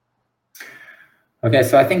prepared? Okay,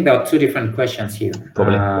 so I think there are 2 different questions here.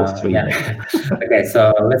 Probably, or 3. Yeah. Okay,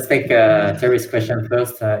 so let's take Terry's question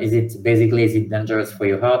first. Is it dangerous for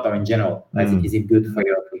your heart or in general? Is it good for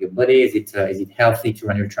your body? Is it healthy to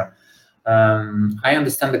run ultra? I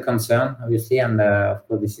understand the concern, obviously, and of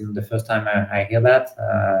course, this isn't the first time I hear that.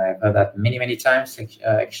 I've heard that many times,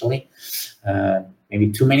 actually,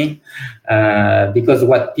 maybe too many, because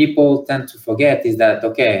what people tend to forget is that,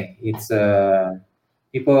 okay, it's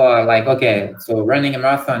people are like, okay, so running a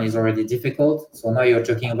marathon is already difficult, so now you're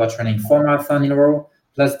talking about running 4 marathons in a row,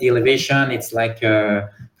 plus the elevation, it's like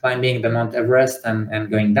climbing the Mount Everest and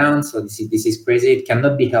going down, so this is crazy. It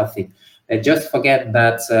cannot be healthy. Just forget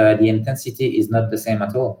that the intensity is not the same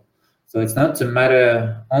at all. So it's not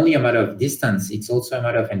only a matter of distance, it's also a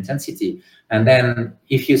matter of intensity. And then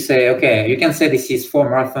if you say, okay, you can say this is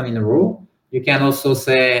 4 marathons in a row, you can also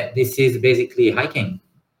say this is basically hiking.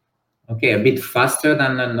 Okay, a bit faster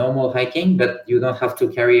than a normal hiking, but you don't have to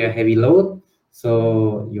carry a heavy load.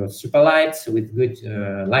 So you're super light with good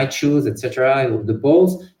light shoes, etc., the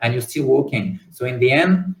poles, and you're still walking. So in the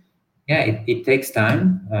end, yeah, it takes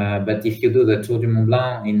time. But if you do the Tour du Mont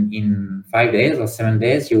Blanc in 5 days or 7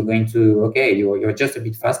 days, you're going to, okay, you're just a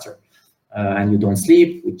bit faster. And you don't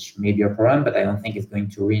sleep, which may be a problem, but I don't think it's going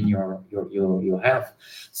to ruin your health.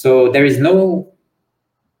 So there is no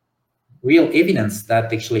real evidence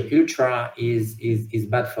that actually ultra is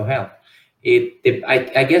bad for health.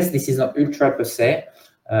 I guess this is not ultra per se.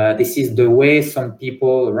 This is the way some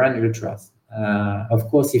people run ultras. Of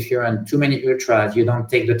course, if you run too many ultras, you don't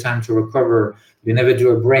take the time to recover. You never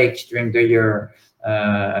do a break during the year,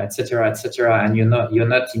 etc., etc., and you're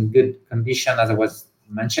not in good condition, as I was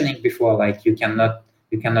mentioning before. Like you cannot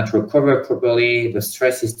recover properly. The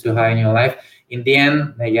stress is too high in your life. In the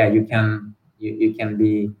end, yeah, you can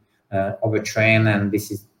be overtrained, and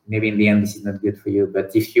this is maybe in the end this is not good for you.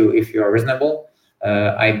 But if you are reasonable,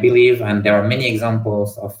 I believe, and there are many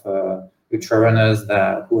examples of ultra runners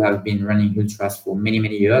who have been running ultras for many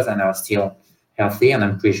years and are still healthy, and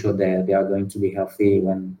I'm pretty sure they are going to be healthy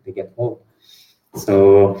when they get old.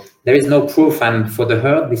 So there is no proof, and for the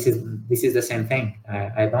herd, this is the same thing.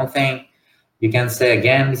 I don't think you can say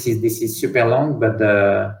again this is super long, but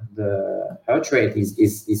the heart rate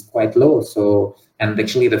is quite low. So, and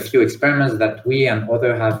actually the few experiments that we and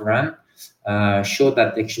others have run show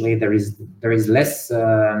that actually there is less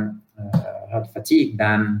heart fatigue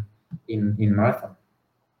than in marathon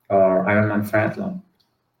or Ironman triathlon,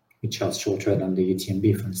 which are shorter than the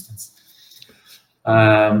UTMB, for instance.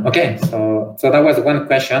 Okay, so that was one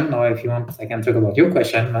question. Or if you want, I can talk about your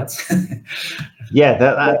question, Matt. Yeah,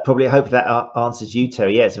 that probably, I hope that answers you,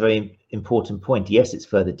 Terry. Yeah, it's a very important point. Yes, it's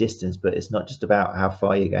further distance, but it's not just about how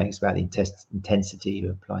far you're going, it's about the intensity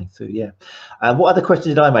you're applying through. Yeah. What other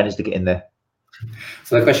questions did I manage to get in there?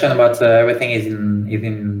 So the question about everything is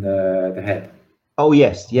in the head. Oh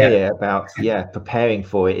yes, yeah, about preparing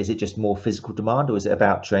for it. Is it just more physical demand, or is it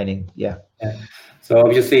about training? Yeah. So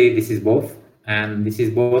obviously this is both, and this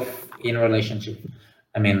is both in relationship.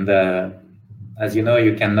 I mean, as you know,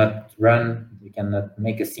 you cannot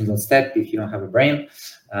make a single step if you don't have a brain,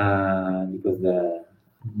 because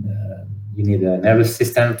you need a nervous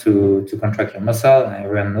system to contract your muscle, and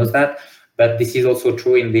everyone knows that. But this is also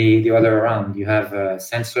true in the other around. You have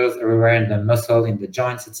sensors everywhere in the muscle, in the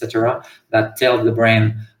joints, etc., that tell the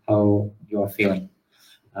brain how you are feeling.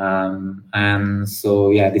 And so,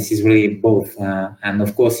 yeah, this is really both. And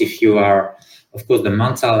of course, the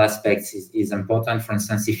mental aspect is important. For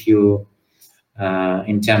instance, if you,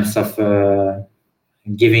 in terms of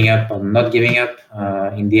giving up or not giving up,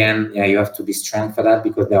 in the end, yeah, you have to be strong for that,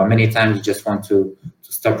 because there are many times you just want to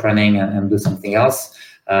stop running and do something else.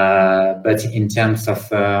 But in terms of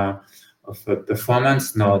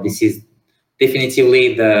performance, no, this is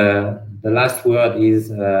definitively the last word is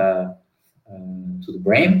to the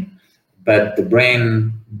brain, but the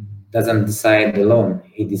brain doesn't decide alone.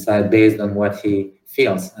 He decides based on what he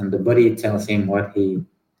feels, and the body tells him what he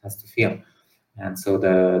has to feel. And so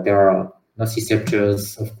there are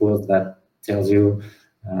nociceptors, of course, that tells you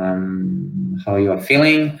how you are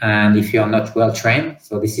feeling, and if you are not well trained.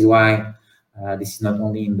 So this is why this is not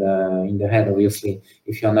only in the head, obviously.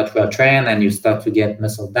 If you're not well trained and you start to get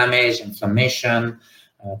muscle damage, inflammation,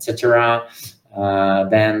 etc.,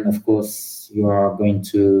 then of course you're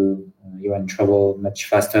in trouble much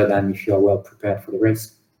faster than if you are well prepared for the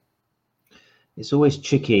race. It's always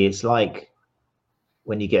tricky. It's like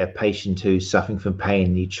when you get a patient who's suffering from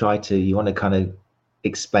pain, you want to kind of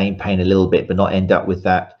explain pain a little bit, but not end up with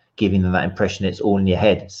that, giving them that impression it's all in your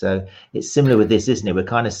head. So it's similar with this, isn't it? We're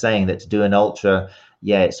kind of saying that to do an ultra,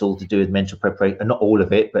 yeah, it's all to do with mental preparation, not all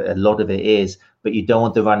of it, but a lot of it is. But you don't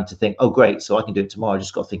want the runner to think, oh great, so I can do it tomorrow. I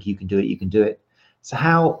just got to think you can do it. So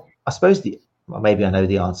how, I suppose maybe I know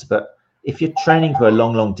the answer, but if you're training for a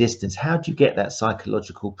long distance, how do you get that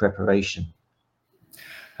psychological preparation?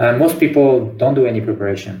 Most people don't do any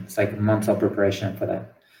preparation. It's like mental preparation for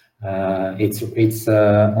that. It's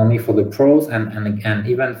only for the pros, and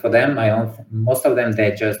even for them, most of them,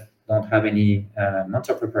 they just don't have any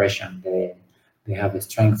mental preparation. They have a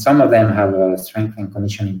strength. Some of them have a strength and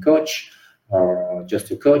conditioning coach, or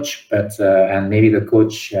just a coach, but and maybe the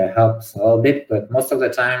coach helps a little bit, but most of the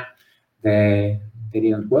time they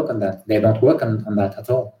didn't work on that. They don't work on that at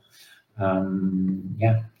all.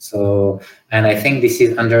 So, and I think this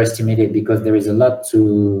is underestimated, because there is a lot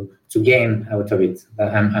to gain out of it.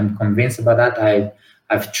 I'm convinced about that.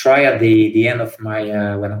 I've tried at the end of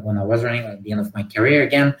my when I was running at the end of my career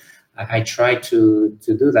again. I tried to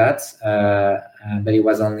do that, but it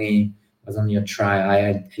was only a try.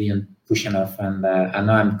 I didn't push enough, and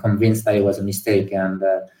now I'm convinced that it was a mistake. And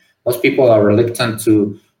most people are reluctant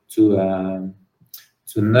to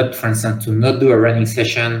not, for instance, to not do a running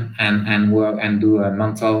session and work and do a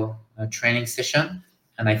mental training session.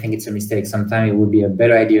 And I think it's a mistake. Sometimes it would be a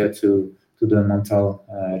better idea to do a mental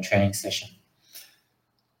training session.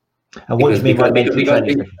 And what do you mean by mental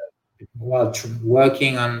training? Well,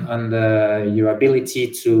 working on your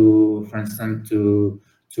ability to, for instance, to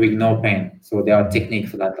ignore pain. So there are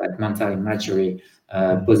techniques for that, like mental imagery,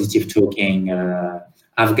 positive talking,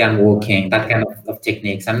 Afghan walking, that kind of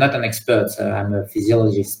techniques. I'm not an expert, I'm a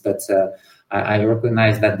physiologist, but I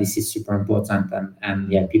recognize that this is super important,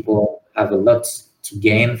 and yeah, people have a lot to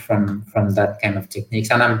gain from that kind of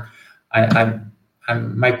techniques. And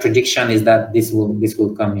my prediction is that this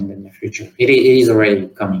will come in the near future. It is already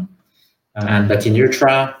coming. But in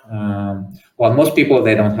ultra, well, most people,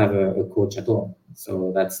 they don't have a coach at all,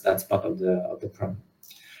 so that's part of the problem.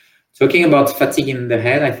 Talking about fatigue in the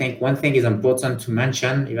head, I think one thing is important to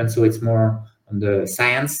mention, even so it's more on the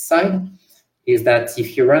science side, is that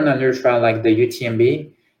if you run an ultra like the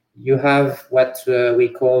UTMB, you have what we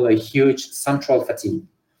call a huge central fatigue.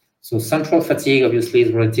 So central fatigue obviously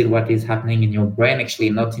is related to what is happening in your brain, actually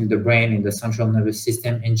not in the brain, in the central nervous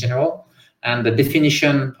system in general. And the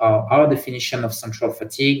definition, or our definition of central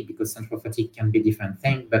fatigue, because central fatigue can be different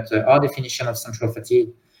things, but our definition of central fatigue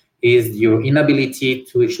is your inability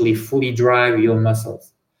to actually fully drive your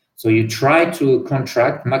muscles. So you try to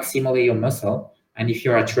contract maximally your muscle, and if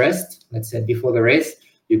you're at rest, let's say before the race,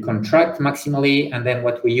 you contract maximally, and then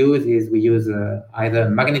what we use either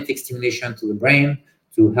magnetic stimulation to the brain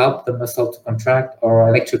to help the muscle to contract, or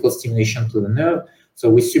electrical stimulation to the nerve. So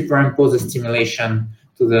we superimpose the stimulation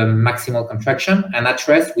to the maximal contraction, and at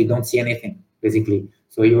rest we don't see anything, basically.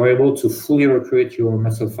 So you are able to fully recruit your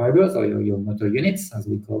muscle fibers, or your motor units, as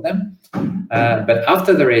we call them. But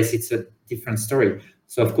after the race, it's a different story.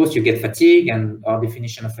 So of course you get fatigue, and our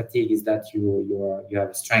definition of fatigue is that you have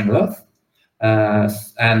a strength loss,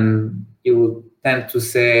 and you tend to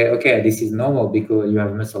say, okay, this is normal because you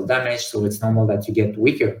have muscle damage, so it's normal that you get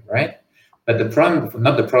weaker, right? But the problem,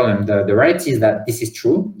 not the problem, the reality is that this is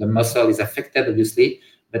true. The muscle is affected, obviously,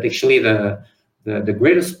 but actually the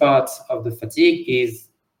greatest part of the fatigue is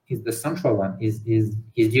the central one, is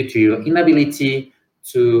due to your inability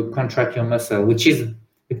to contract your muscle,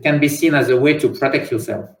 it can be seen as a way to protect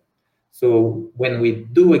yourself. So when we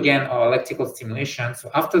do again our electrical stimulation, so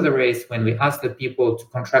after the race, when we ask the people to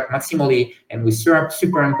contract maximally and we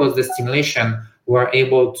superimpose the stimulation, we are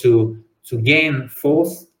able to gain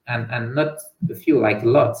force and not a few, like a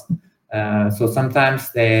lot. So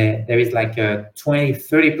sometimes there is like a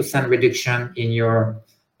 20-30% reduction in your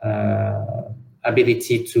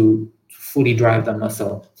ability to fully drive the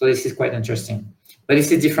muscle. So this is quite interesting. But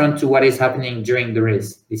this is different to what is happening during the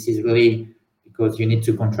race. This is really because you need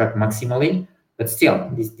to contract maximally, but still,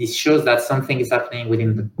 this shows that something is happening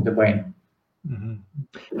within the brain. Mm-hmm.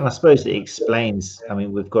 And I suppose it explains, I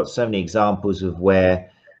mean, we've got so many examples of where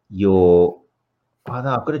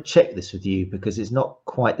I've got to check this with you, because it's not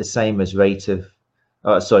quite the same as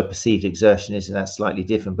perceived exertion, isn't that slightly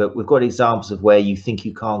different? But we've got examples of where you think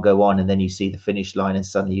you can't go on, and then you see the finish line and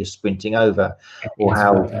suddenly you're sprinting over, or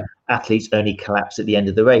how athletes only collapse at the end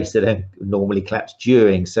of the race. They don't normally collapse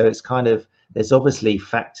during. So it's kind of, there's obviously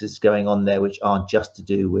factors going on there which aren't just to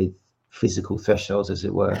do with physical thresholds, as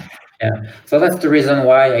it were. Yeah, so that's the reason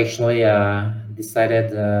why I actually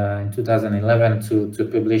decided in 2011 to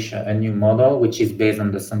publish a new model, which is based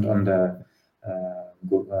on the central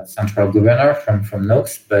governor from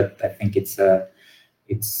Noakes, but I think it's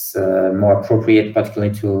more appropriate,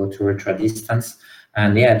 particularly to ultra distance.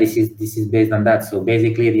 And yeah, this is based on that. So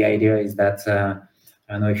basically, the idea is that I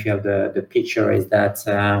don't know if you have the picture. Is that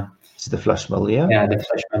it's the flush model? Yeah. Yeah, the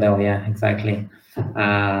flush model. Yeah, exactly.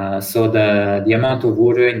 So the amount of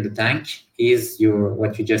water in the tank is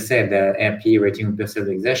what you just said, the RP, rating of perceived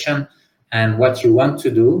exertion, and what you want to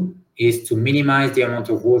do is to minimize the amount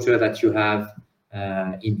of water that you have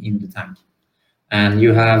in the tank. And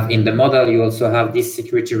you have, in the model, you also have this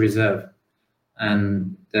security reserve.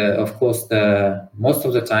 And of course, most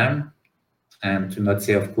of the time, and to not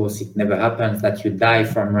say, of course, it never happens, that you die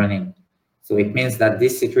from running. So it means that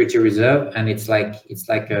this security reserve, and it's like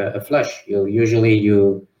a flush.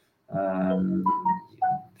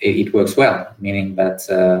 It works well, meaning that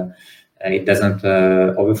it doesn't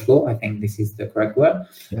overflow. I think this is the correct word.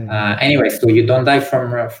 Yeah. Anyway, so you don't die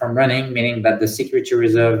from running, meaning that the security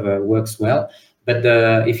reserve works well. But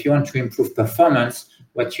if you want to improve performance,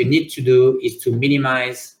 what you need to do is to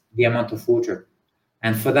minimize the amount of water.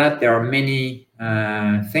 And for that, there are many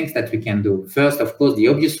things that we can do. First, of course, the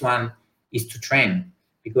obvious one is to train.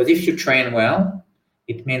 Because if you train well,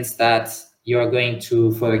 it means that you are going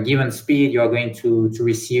to, for a given speed, you are going to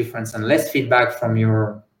receive, for instance, less feedback from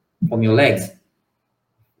your legs.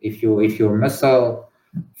 If your muscle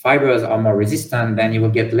fibers are more resistant, then you will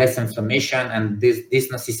get less inflammation, and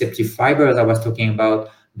these nociceptive fibers I was talking about,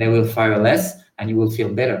 they will fire less, and you will feel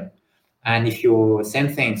better. And if you same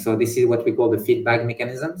thing, so this is what we call the feedback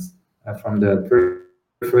mechanisms from the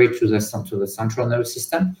periphery to the central nervous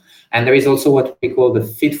system, and there is also what we call the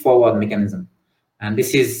feed-forward mechanism, and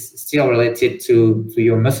this is still related to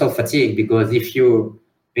your muscle fatigue, because if you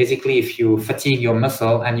fatigue your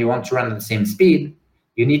muscle and you want to run at the same speed,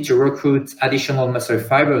 you need to recruit additional muscle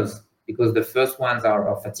fibers, because the first ones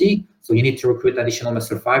are fatigue. So you need to recruit additional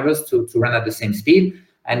muscle fibers to run at the same speed.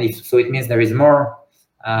 And it means there is more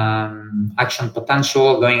action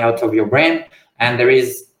potential going out of your brain. And there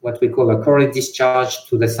is what we call a correlated discharge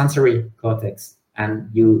to the sensory cortex.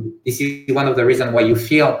 And this is one of the reasons why you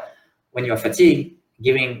feel when you're fatigued,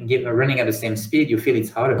 running at the same speed, you feel it's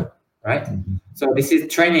harder, right? Mm-hmm. So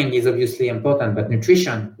training is obviously important, but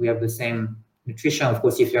nutrition, we have the same nutrition. Of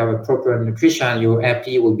course, if you have a proper nutrition, your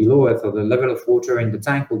RPE will be lower, so the level of water in the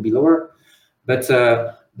tank will be lower. But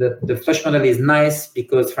the flush model is nice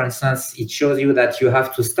because, for instance, it shows you that you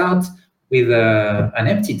have to start with an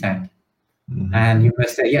empty tank. Mm-hmm. And you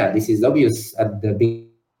must say, yeah, this is obvious at the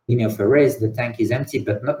beginning of a race, the tank is empty,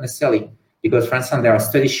 but not necessarily. Because, for instance, there are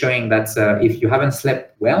studies showing that if you haven't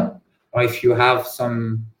slept well, or if you have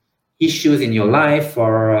some issues in your life,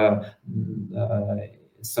 or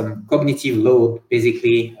some cognitive load,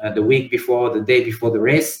 basically the week before, the day before the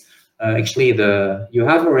race, actually you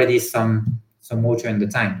have already some water in the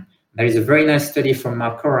tank. There is a very nice study from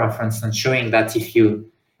Mark Cora, for instance, showing that if you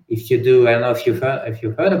do, I don't know if you've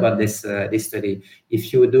heard about this study,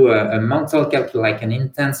 if you do like an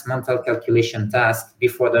intense mental calculation task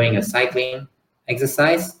before doing a cycling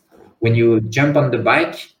exercise, when you jump on the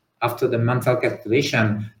bike after the mental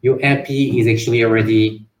calculation, your RPE is actually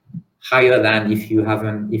already higher than if you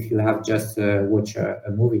have just watched a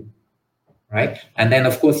movie, right? And then,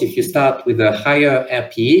 of course, if you start with a higher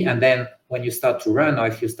RPE, and then when you start to run, or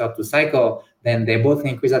if you start to cycle, then they both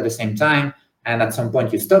increase at the same time, and at some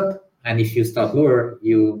point you stop. And if you start lower,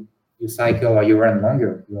 you cycle or you run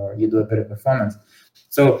longer, you do a better performance.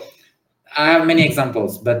 So I have many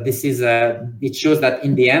examples, but this is it shows that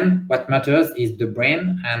in the end, what matters is the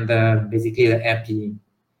brain and basically the RPE.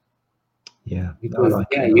 Yeah, because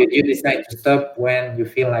you decide to stop when you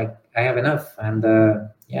feel like I have enough, and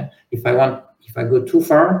if I go too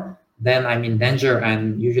far, then I'm in danger.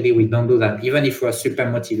 And usually we don't do that, even if we're super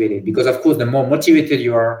motivated, because of course the more motivated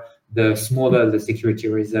you are, the smaller the security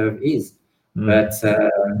reserve is. But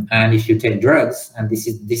and if you take drugs, and this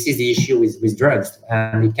is the issue with drugs,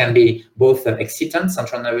 and it can be both excitant,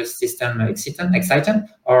 central nervous system excitant,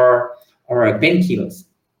 or painkillers.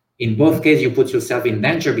 In both cases, you put yourself in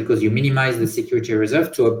danger because you minimize the security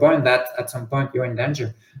reserve to a point that at some point you're in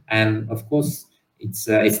danger. And of course, it's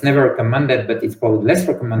never recommended, but it's probably less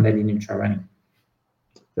recommended in ultra running.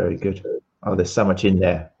 Very good. Oh, there's so much in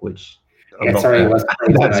there, which that's great.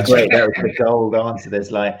 That was the gold answer.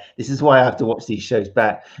 This is why I have to watch these shows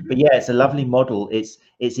back. But yeah, it's a lovely model. It's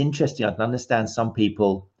interesting. I can understand some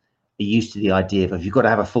people are used to the idea of you've got to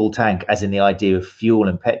have a full tank, as in the idea of fuel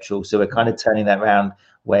and petrol. So we're kind of turning that around,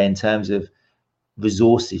 where in terms of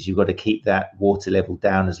resources, you've got to keep that water level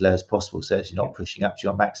down as low as possible, so you're not pushing up to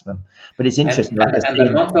your maximum. But it's interesting. And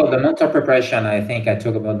the mental preparation, I think I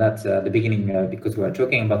talked about that at the beginning, because we were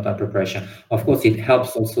talking about that preparation. Of course, it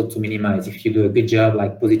helps also to minimize. If you do a good job,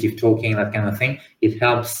 like positive talking, that kind of thing, it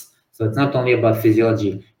helps. So it's not only about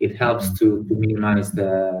physiology, it helps to minimize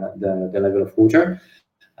the level of water.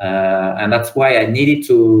 And that's why I needed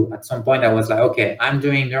to, at some point, I was like, okay, I'm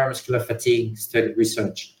doing neuromuscular fatigue study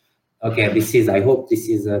research. Okay, I hope this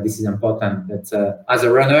is important. But as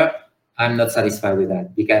a runner, I'm not satisfied with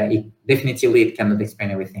that, because it cannot explain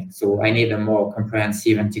everything. So I need a more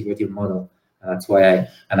comprehensive, integrative model. That's why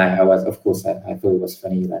I was, of course, I thought it was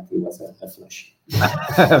funny that it was a flush.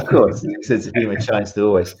 Of course, sense of humor shines through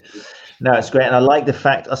always. No, it's great. And I like the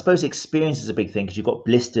fact, I suppose experience is a big thing, because you've got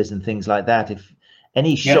blisters and things like that. If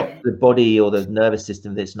any shock to the body or the nervous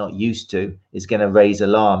system that's not used to is going to raise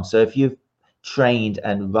alarm. So if you've trained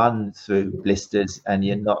and run through blisters and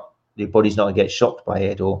you're not your body's not going to get shocked by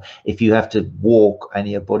it, or if you have to walk and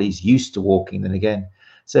your body's used to walking, then again.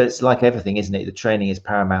 So it's like everything, isn't it? The training is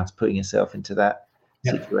paramount, putting yourself into that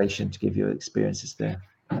situation to give you experiences there.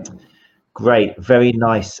 Great, very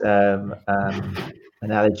nice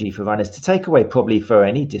analogy for runners to take away, probably for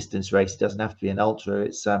any distance race. It doesn't have to be an ultra.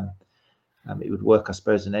 It's it would work, I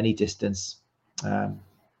suppose, in any distance.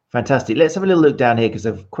 Fantastic. Let's have a little look down here because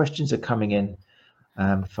the questions are coming in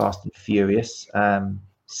fast and furious.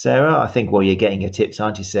 Sarah, I think, well, you're getting your tips,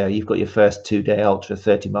 aren't you, Sarah? You've got your first 2-day ultra,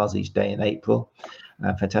 30 miles each day in April.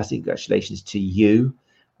 Fantastic. Congratulations to you.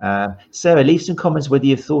 Sarah, leave some comments whether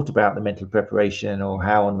you've thought about the mental preparation or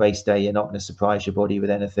how on race day you're not going to surprise your body with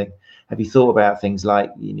anything. Have you thought about things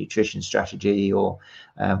like your nutrition strategy, or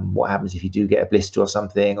what happens if you do get a blister or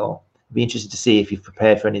something? Or I'd be interested to see if you've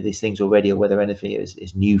prepared for any of these things already, or whether anything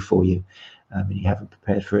is new for you and you haven't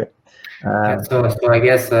prepared for it. So I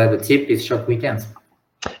guess the tip is short weekends.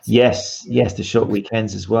 Yes, the short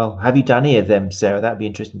weekends as well. Have you done any of them, Sarah? That'd be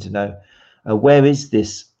interesting to know. Where is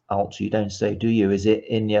this ultra? You don't say, do you? Is it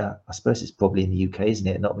in your, I suppose it's probably in the UK, isn't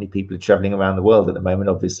it? Not many people are traveling around the world at the moment,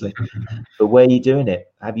 obviously. But where are you doing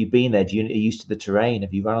it? Have you been there? Are you used to the terrain?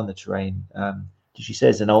 Have you run on the terrain? She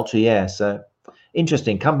says an ultra, yeah. So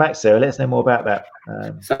interesting. Come back, Sarah. Let us know more about that.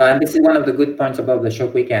 And this is one of the good points about the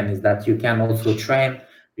short weekend, is that you can also train.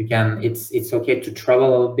 You can, it's okay to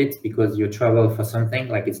travel a bit because you travel for something,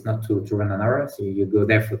 like it's not to run an hour. So you go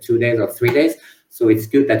there for 2 days or 3 days. So it's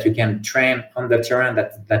good that you can train on the terrain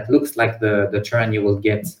that looks like the terrain you will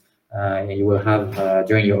get, you will have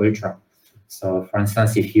during your ultra. So for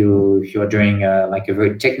instance, if you're doing like a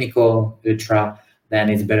very technical ultra, then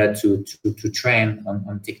it's better to train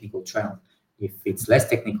on technical trail. If it's less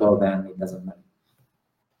technical, then it doesn't matter.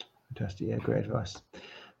 Fantastic. Yeah, great advice.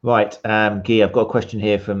 Right, Guy, I've got a question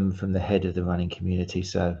here from the head of the running community.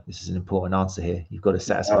 So this is an important answer here. You've got to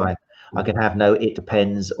satisfy. I can have no it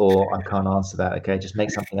depends, or I can't answer that. Okay, just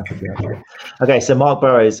make something up if you're not sure. Okay, so Mark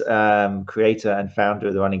Burrows, creator and founder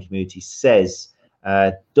of the running community, says,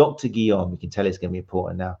 Dr. Guillaume, we can tell it's going to be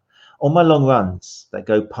important now. On my long runs that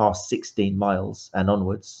go past 16 miles and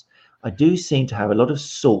onwards, I do seem to have a lot of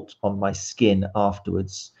salt on my skin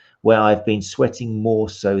afterwards, where I've been sweating more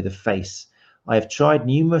so the face. I have tried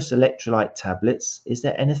numerous electrolyte tablets. Is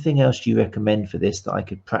there anything else you recommend for this that I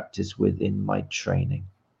could practice with in my training?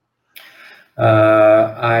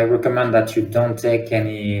 I recommend that you don't take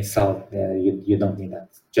any salt. You don't need that.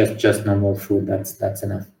 Just normal food. That's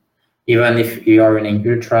enough. Even if you are running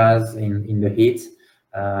ultras in the heat,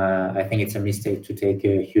 I think it's a mistake to take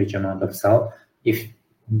a huge amount of salt. If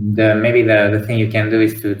maybe the thing you can do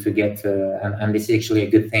is to get and this is actually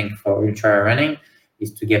a good thing for ultra running,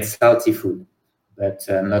 is to get salty food, but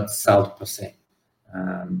not salt per se.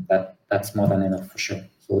 That's more than enough for sure.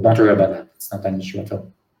 So don't worry about that. It's not an issue at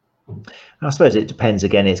all. I suppose it depends.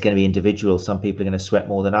 Again, it's going to be individual. Some people are going to sweat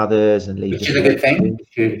more than others, and leave. Which is a good thing.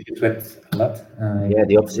 If you sweat a lot. Yeah,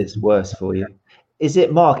 the opposite is worse for you. Is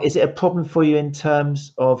it, Mark? Is it a problem for you in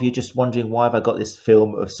terms of you just wondering why have I got this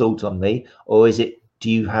film of salt on me, or is it? Do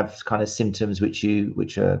you have kind of symptoms which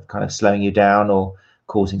are kind of slowing you down or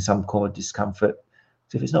causing some kind of discomfort?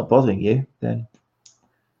 So if it's not bothering you, then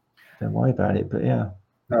don't worry about it. But yeah.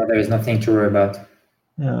 No, there is nothing to worry about.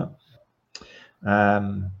 Yeah.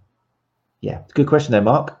 Yeah, good question there,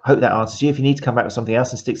 Mark. Hope that answers you. If you need to come back with something else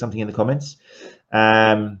and stick something in the comments.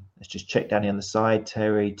 Let's just check down here on the side.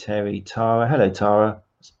 Terry, Tara. Hello, Tara.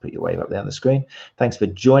 Let's put your wave up there on the screen. Thanks for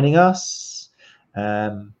joining us.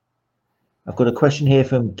 I've got a question here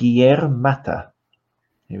from Guillermo Mata.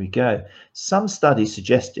 Here we go. Some studies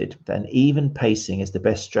suggested that an even pacing is the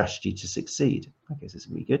best strategy to succeed. I guess it's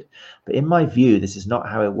really good. But in my view, this is not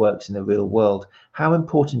how it works in the real world. How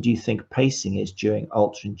important do you think pacing is during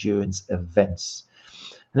ultra endurance events?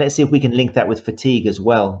 And let's see if we can link that with fatigue as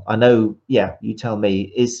well. I know, yeah, you tell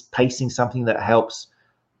me, is pacing something that helps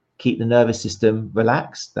keep the nervous system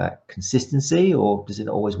relaxed, that consistency, or does it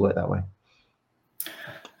always work that way?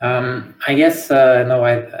 I guess no.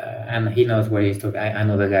 And he knows what he's talking. I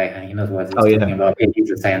know the guy, and he knows what he's talking about. He's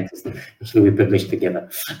a scientist. Actually, we published together.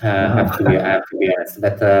 I have to be honest.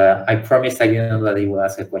 But I promise I didn't know that he will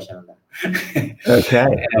ask a question on that.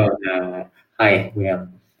 Okay. Hi,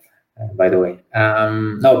 William. By the way,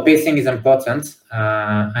 no, pacing is important,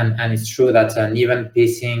 and it's true that an even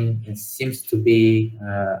pacing seems to be,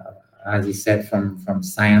 as he said, from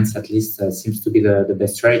science at least, seems to be the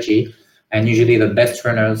best strategy. And usually the best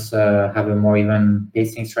runners have a more even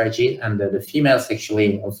pacing strategy, and the females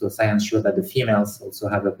actually also, science shows that the females also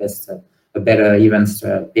have a better even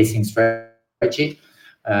pacing strategy,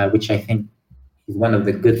 which I think one of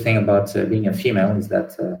the good things about being a female, is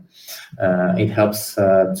that it helps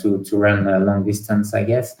to run a long distance, I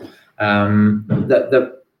guess. The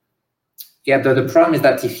problem is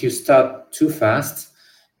that if you start too fast,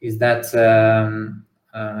 is that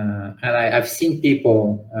and I've seen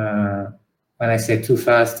people, when I say too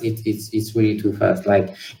fast, it's really too fast.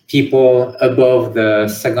 Like people above the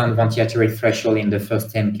second ventilatory threshold in the first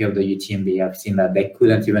 10K of the UTMB, I've seen that they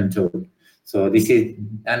couldn't even talk. So this is,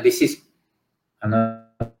 I don't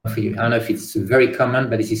know if it's very common,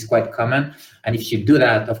 but this is quite common. And if you do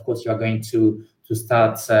that, of course, you are going to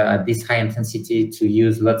start at this high intensity to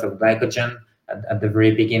use lots of glycogen at the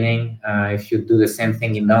very beginning. If you do the same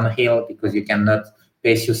thing in downhill, because you cannot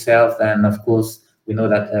pace yourself, then of course we know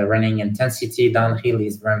that running intensity downhill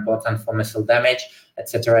is very important for muscle damage,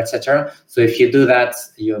 etc., etc. So if you do that,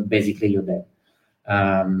 you're dead.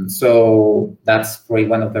 So that's probably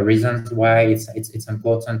one of the reasons why it's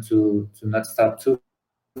important to not start too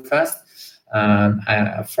fast.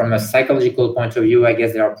 From a psychological point of view, I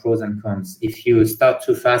guess there are pros and cons. If you start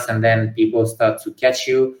too fast and then people start to catch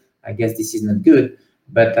you, I guess this is not good.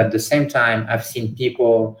 But at the same time, I've seen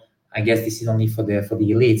people, I guess this is only for the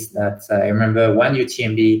elites, that I remember one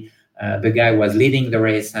UTMB, the guy was leading the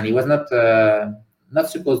race, and he was not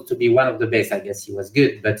supposed to be one of the best. I guess he was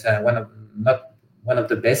good, but not one of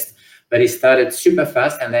the best. But he started super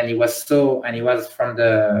fast, and then he was from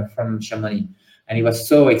Chamonix, and he was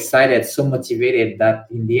so excited, so motivated, that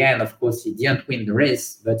in the end, of course, he didn't win the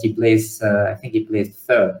race, but he placed, I think he placed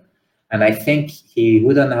third. And I think he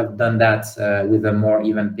wouldn't have done that with a more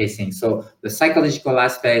even pacing. So the psychological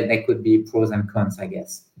aspect, there could be pros and cons, I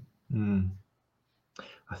guess. I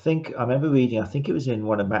remember reading, I think it was in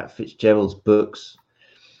one of Matt Fitzgerald's books,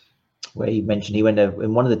 where he mentioned he went over,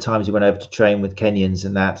 in one of the times he went over to train with Kenyans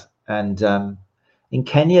and that. And in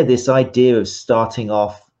Kenya, this idea of starting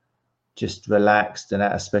off just relaxed and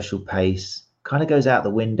at a special pace kind of goes out the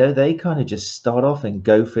window. They kind of just start off and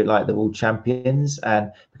go for it like they're all champions,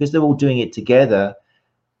 and because they're all doing it together,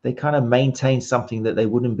 they kind of maintain something that they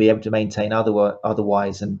wouldn't be able to maintain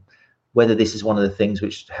otherwise. And whether this is one of the things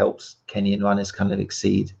which helps Kenyan runners kind of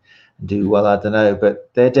exceed and do well, I don't know.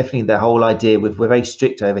 But they're definitely, the whole idea, we're very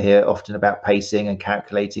strict over here often about pacing and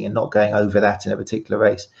calculating and not going over that in a particular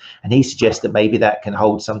race. And he suggests that maybe that can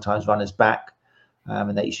hold sometimes runners back,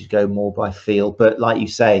 and that you should go more by feel. But like you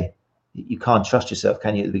say, you can't trust yourself,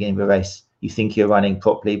 can you, at the beginning of a race? You think you're running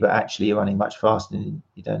properly, but actually you're running much faster and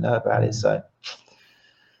you don't know about it. So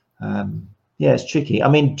yeah, it's tricky. I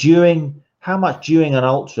mean, how much during an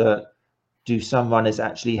ultra do some runners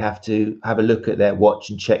actually have to have a look at their watch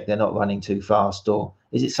and check they're not running too fast? Or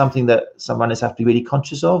is it something that some runners have to be really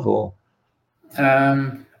conscious of? Or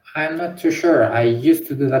I'm not too sure. I used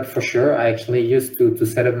to do that for sure. I actually used to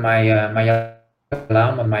set up my my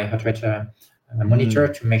alarm on my heart rate monitor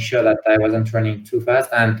to make sure that I wasn't running too fast.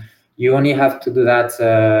 And you only have to do that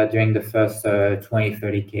during the first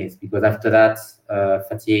 20-30 Ks, because after that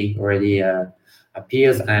fatigue already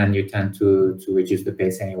appears and you tend to reduce the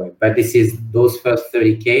pace anyway. But those first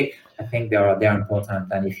 30K, I think they're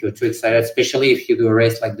important. And if you're too excited, especially if you do a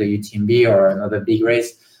race like the UTMB or another big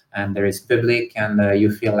race and there is public and you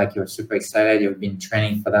feel like you're super excited, you've been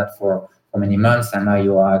training for that for many months, and now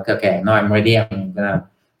you are okay, now I'm ready, I'm gonna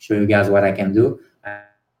show you guys what I can do.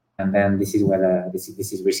 And then this is where this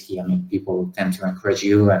is risky. I mean, people tend to encourage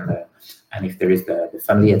you, and if there is the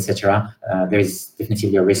family, etc., there is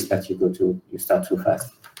definitely a risk that you start too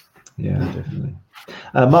fast. Yeah, definitely.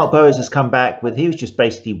 Mark Burrows has come back he was just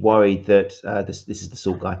basically worried that this is the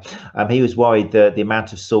salt guy. He was worried that the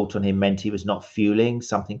amount of salt on him meant he was not fueling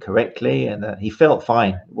something correctly, and he felt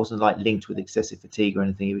fine. It wasn't like linked with excessive fatigue or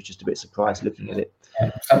anything. He was just a bit surprised looking at it.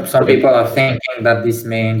 Some people are thinking that this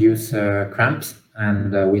may induce cramps,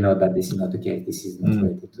 and we know that this is not the case. This is not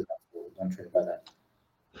related to that. So don't worry about that.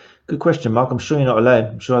 Good question, Mark. I'm sure you're not alone.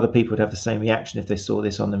 I'm sure other people would have the same reaction if they saw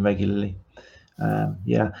this on them regularly.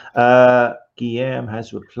 Guillaume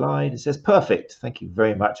has replied. It says, perfect. Thank you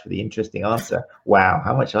very much for the interesting answer. Wow.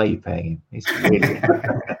 How much are you paying him? He's really...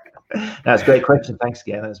 That's a great question. Thanks,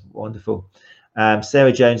 Guillaume. That's wonderful.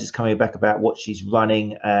 Sarah Jones is coming back about what she's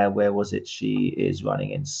running. Where was it? She is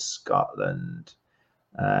running in Scotland.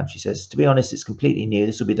 She says, to be honest, it's completely new.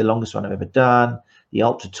 This will be the longest run I've ever done. The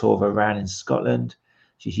Ultra Tour ran in Scotland.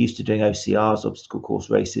 She's used to doing OCRs, obstacle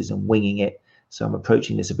course races, and winging it. So I'm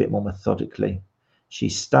approaching this a bit more methodically.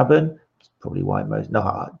 She's stubborn. Probably why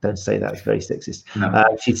don't say that. It's very sexist.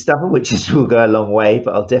 No. She's stubborn, which will go a long way,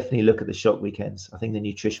 but I'll definitely look at the shock weekends. I think the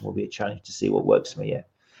nutrition will be a challenge to see what works for me. Yeah,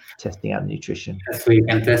 testing out the nutrition. So you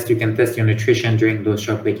can test your nutrition during those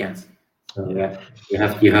shock weekends. So yeah,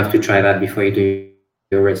 you have to try that before you do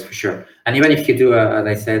race for sure. And even if you do, as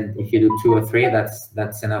I said, if you do 2 or 3,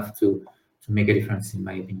 that's enough to make a difference, in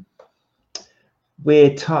my opinion.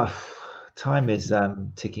 We're tough. Time is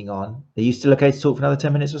ticking on. Are you still okay to talk for another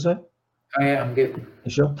 10 minutes or so? Oh, yeah, I'm good.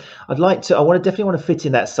 You sure? I definitely want to fit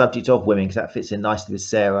in that subject of women, because that fits in nicely with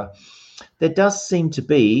Sarah. There does seem to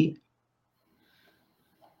be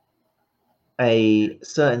a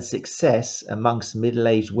certain success amongst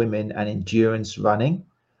middle-aged women and endurance running.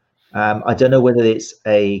 I don't know whether it's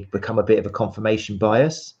become a bit of a confirmation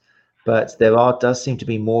bias, but does seem to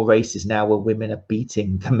be more races now where women are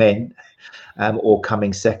beating the men, or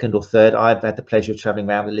coming second or third. I've had the pleasure of traveling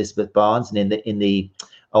around with Elizabeth Barnes, and in the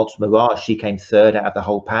Ultra Mirage, she came third out of the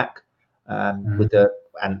whole pack. With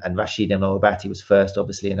and Rashida Nolabati was first,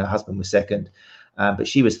 obviously, and her husband was second. But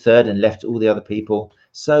she was third and left all the other people.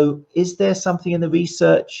 So is there something in the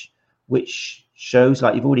research which shows,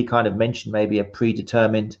 like you've already kind of mentioned, maybe a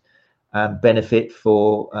predetermined benefit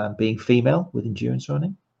for being female with endurance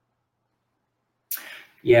running?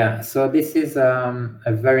 Yeah, so this is a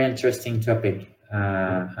very interesting topic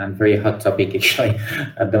and very hot topic actually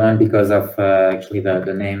at the moment, because of actually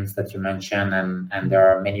the names that you mentioned, and there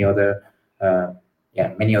are many other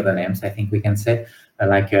names, I think we can say,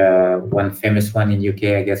 like one famous one in UK,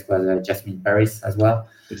 I guess, was Jasmine Paris as well.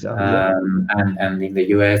 Exactly. Yeah. And in the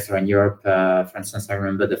US or in Europe, for instance, I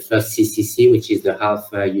remember the first CCC, which is the half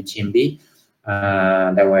UTMB.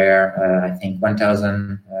 There were I think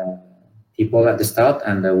 1,000 people at the start,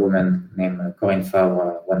 and a woman named Corinne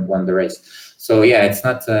Favre won the race. So yeah, it's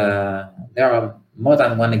not. There are more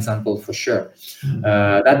than one example for sure.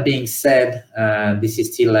 That being said, this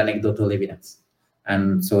is still anecdotal evidence,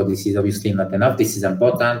 and so this is obviously not enough. This is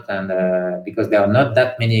important, and because there are not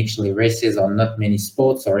that many actually races, or not many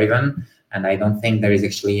sports, or even, and I don't think there is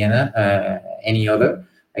actually any other,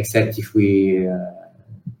 except if we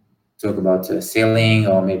talk about sailing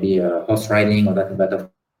or maybe horse riding or that. But of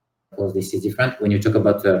course, this is different. When you talk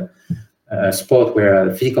about a sport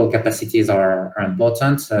where physical capacities are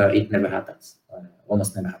important, it never happens,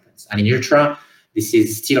 almost never happens. And in ultra, this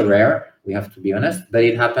is still rare, we have to be honest, but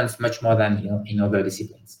it happens much more than in other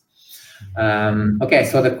disciplines. Okay,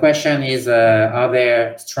 so the question is, are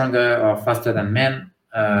they stronger or faster than men?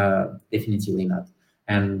 Definitively not.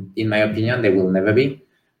 And in my opinion, they will never be,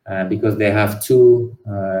 because they have two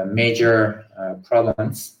major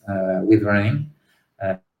problems with running.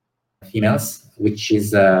 Females, which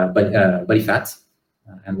is body fat,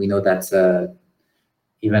 and we know that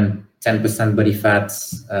even 10% body fat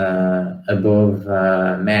above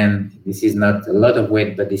men, this is not a lot of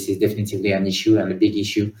weight, but this is definitely an issue, and a big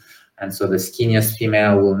issue. And so the skinniest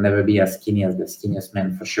female will never be as skinny as the skinniest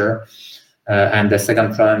man for sure. And the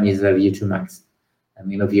second problem is VO2 max. And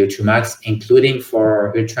we know VO2 max, including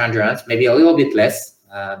for ultra endurance, maybe a little bit less,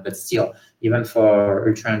 but still, even for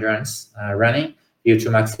ultra endurance running,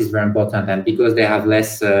 VO2 max is very important, and because they have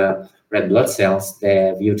less red blood cells,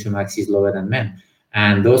 their VO2 max is lower than men.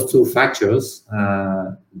 And those two factors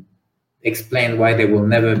explain why they will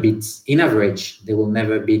never beat, in average, they will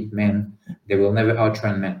never beat men, they will never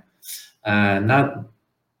outrun men.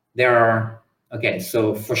 Okay,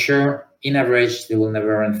 so for sure, in average, they will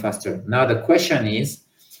never run faster. Now the question is,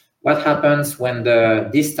 what happens when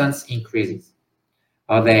the distance increases?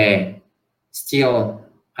 Are they still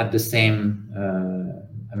at the same,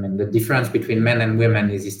 the difference between men and women,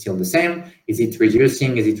 is it still the same? Is it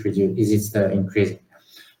reducing? Is it increasing?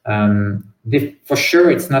 For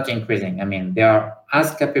sure, it's not increasing. I mean, they are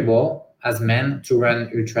as capable as men to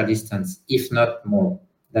run ultra distance, if not more.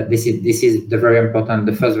 That this is the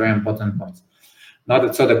first very important point.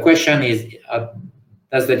 Now, so the question is,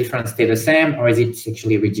 does the difference stay the same, or is it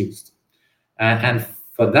actually reduced? And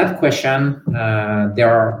for that question, there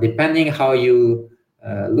are, depending how you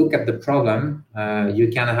look at the problem, you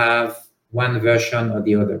can have one version or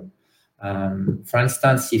the other. For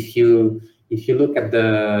instance, if you look at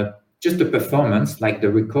just the performance, like the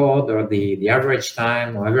record or the average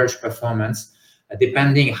time or average performance,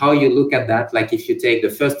 depending how you look at that, like if you take the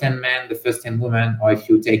first 10 men, the first 10 women, or if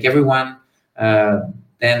you take everyone,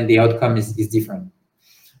 then the outcome is different.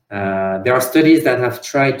 There are studies that have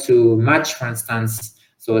tried to match, for instance,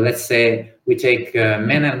 so let's say we take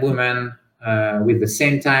men and women with the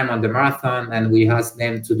same time on the marathon, and we ask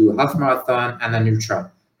them to do half marathon and an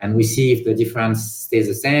ultra, and we see if the difference stays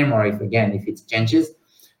the same, or if it changes.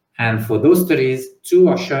 And for those studies, two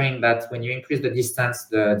are showing that when you increase the distance,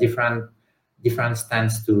 the difference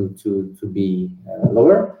tends to be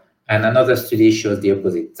lower, and another study shows the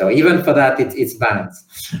opposite. So even for that, it's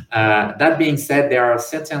balanced. That being said, there are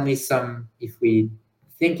certainly some, if we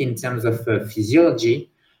think in terms of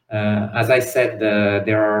physiology, as I said,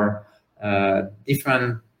 there are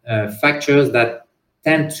different factors that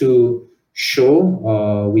tend to show,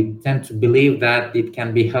 or we tend to believe that it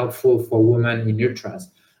can be helpful for women in ultras.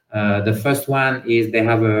 The first one is they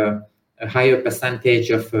have a higher percentage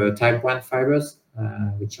of type 1 fibers,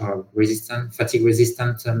 which are fatigue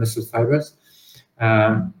resistant muscle fibers.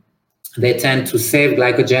 They tend to save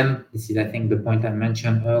glycogen. This is, I think, the point I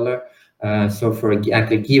mentioned earlier. So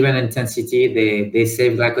at a given intensity, they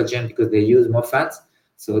save glycogen because they use more fat.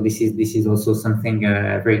 So this is also something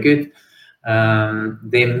very good.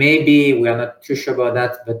 They may be, we are not too sure about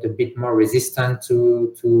that, but a bit more resistant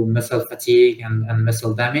to muscle fatigue and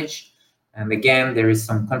muscle damage. And again, there is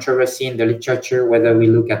some controversy in the literature whether we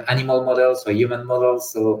look at animal models or human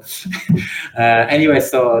models. So anyway,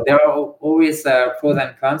 so there are always pros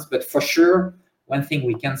and cons, but for sure, one thing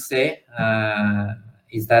we can say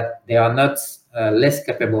is that they are not less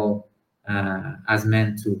capable as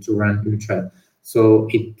men to run ultra. So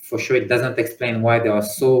for sure, it doesn't explain why there are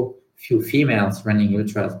so few females running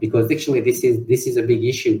ultras, because actually this is a big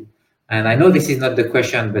issue. And I know this is not the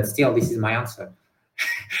question, but still this is my answer.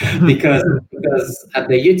 because at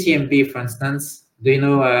the UTMB, for instance, do you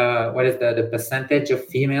know what is the percentage of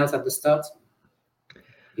females at the start?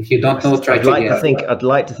 If you don't know, try to guess. I'd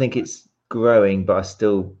like to think it's growing, but I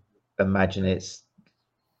still imagine it's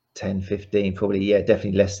 10, 15, probably,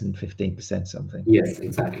 definitely less than 15% something. Yes,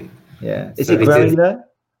 exactly. Yeah. Is it growing though?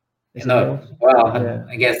 No. Well,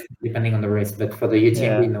 I guess depending on the race, but for the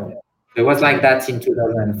UTMB, no. It was like that in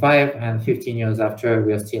 2005, and 15 years after,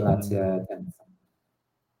 we are still at 10%.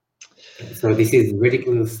 So this is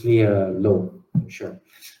ridiculously low, for sure.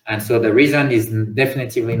 And so the reason is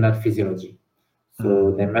definitively not physiology.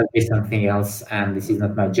 So there must be something else, and this is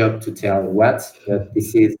not my job to tell what, but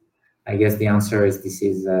this is, I guess the answer is this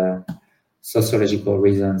is sociological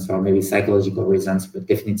reasons or maybe psychological reasons, but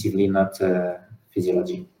definitively not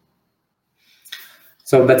physiology.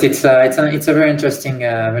 So, but it's a very interesting,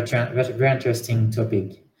 very interesting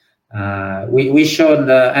topic. We showed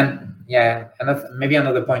maybe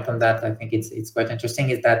another point on that. I think it's quite interesting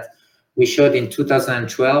is that we showed in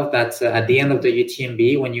 2012 that at the end of the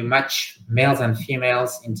UTMB, when you match males and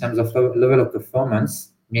females in terms of level of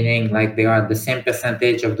performance, meaning like they are the same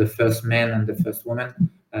percentage of the first man and the first woman,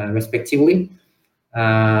 respectively,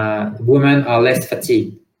 women are less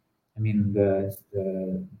fatigued. I mean,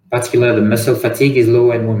 the muscle fatigue is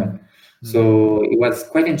lower in women. So it was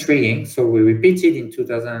quite intriguing. So we repeated in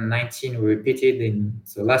 2019,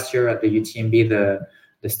 so last year at the UTMB,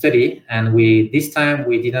 the study, and this time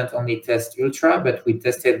we didn't only test ultra, but we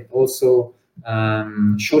tested also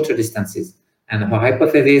shorter distances. And our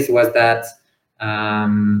hypothesis was that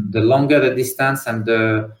the longer the distance and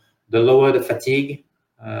the lower the fatigue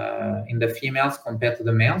in the females compared to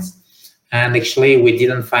the males. And actually, we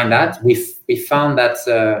didn't find that. We found that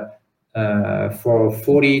for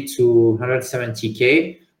 40 to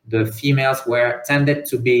 170K, the females tended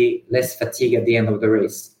to be less fatigued at the end of the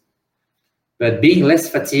race. But being less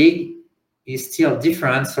fatigued is still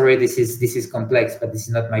different. Sorry, this is complex, but this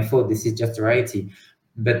is not my fault. This is just the reality.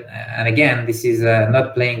 But and again, this is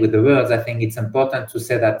not playing with the words. I think it's important to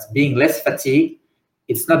say that being less fatigued,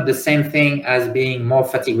 it's not the same thing as being more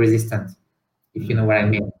fatigue resistant, if you know what I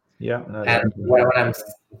mean. Yeah. No, and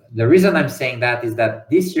the reason I'm saying that is that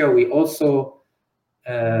this year we also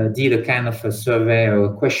did a kind of a survey or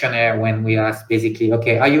a questionnaire when we asked basically,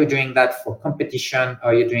 okay, are you doing that for competition?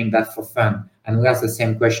 Or are you doing that for fun? And we asked the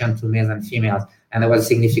same question to males and females. And there was a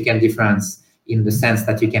significant difference in the sense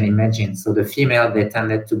that you can imagine. So the female, they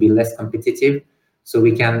tended to be less competitive. So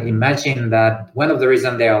we can imagine that one of the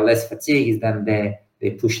reasons they are less fatigued is that they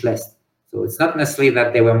push less. So it's not necessarily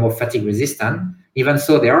that they were more fatigue resistant. Even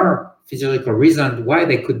so, there are physiological reasons why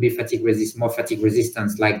they could be more fatigue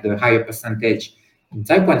resistant, like the higher percentage in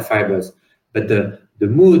type 1 fibers. But the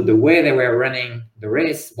mood, the way they were running the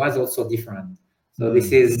race was also different. So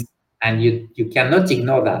this is, and you cannot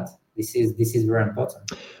ignore that. This is very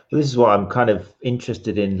important. Well, this is what I'm kind of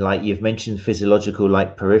interested in. Like you've mentioned physiological,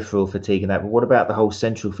 like peripheral fatigue and that, but what about the whole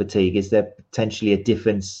central fatigue? Is there potentially a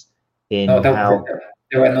difference in how?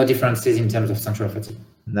 There were no differences in terms of central fatigue.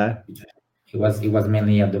 No? It was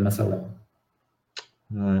mainly at the muscle level.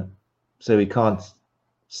 Right. So we can't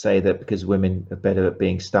say that because women are better at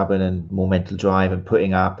being stubborn and more mental drive and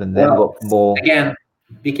putting up, and then got more. Again,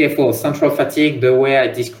 be careful. Central fatigue, the way I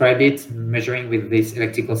describe it, measuring with this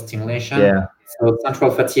electrical stimulation. Yeah. So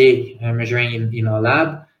central fatigue measuring in our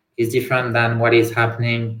lab is different than what is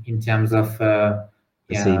happening in terms of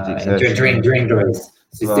during the race.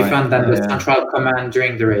 So it's different than the central command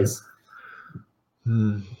during the race.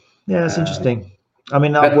 Yeah, that's interesting. I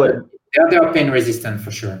mean, they are pain resistant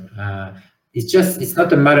for sure. it's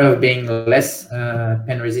not a matter of being less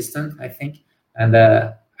pain resistant, I think, and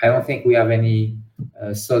I don't think we have any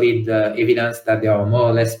solid evidence that they are more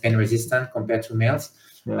or less pain resistant compared to males.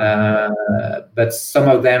 Yeah. But some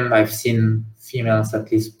of them I've seen females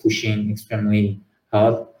at least pushing extremely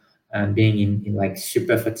hard and being in like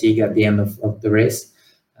super fatigue at the end of the race.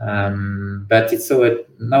 But it's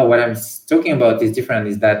no, what I'm talking about is different,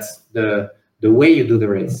 is that the way you do the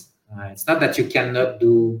race. It's not that you cannot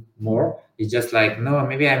do more. It's just like, no,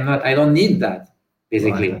 maybe I don't need that.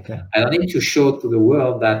 Basically, right, okay. I don't need to show to the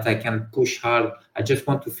world that I can push hard. I just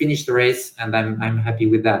want to finish the race, and I'm happy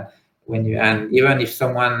with that. And even if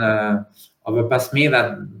someone overpass me,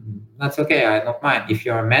 that's okay. I don't mind. If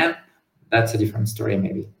you're a man, that's a different story.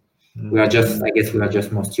 Maybe I guess we are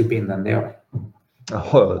just more stupid than they are.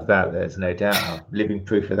 Oh, that there's no doubt. I'm living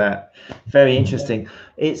proof of that. Very interesting.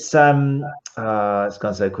 It's gone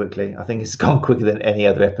so quickly. I think it's gone quicker than any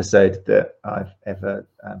other episode that I've ever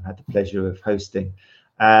had the pleasure of hosting.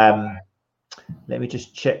 Let me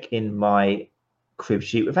just check in my crib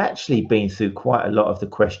sheet. We've actually been through quite a lot of the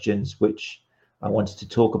questions which I wanted to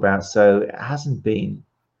talk about, so it hasn't been.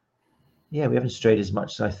 Yeah, we haven't strayed as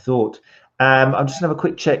much as I thought. I'm just gonna have a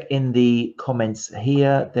quick check in the comments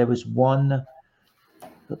here. There was one.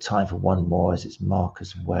 Got time for one more, as it's Mark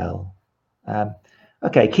as well.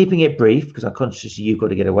 Okay, keeping it brief because I'm conscious you've got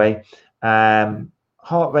to get away.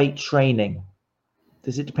 Heart rate training,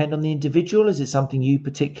 does it depend on the individual? Is it something you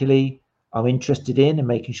particularly are interested in and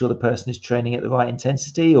making sure the person is training at the right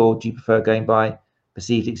intensity, or do you prefer going by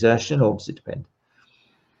perceived exertion, or does it depend?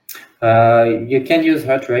 You can use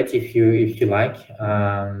heart rate if you like.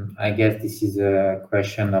 I guess this is a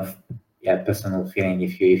question of personal feeling.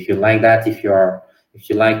 If you like that, if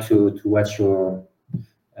you like to watch your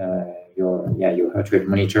heart rate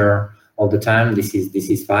monitor all the time, this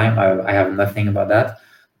is fine. I have nothing about that.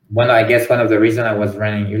 I guess one of the reasons I was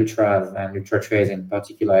running ultras and ultra trails in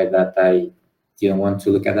particular is that I didn't want to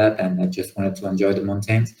look at that, and I just wanted to enjoy the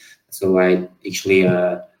mountains. So I actually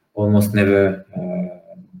almost never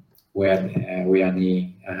wear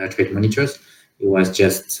any heart rate monitors. It was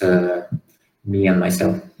just me and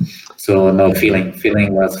myself. So no, feeling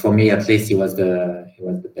was, for me at least, it was the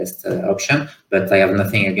best option. But I have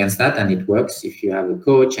nothing against that, and it works if you have a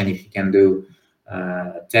coach and if you can do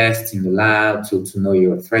tests in the lab to know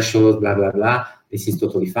your threshold, blah blah blah. This is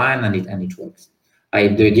totally fine, and it works.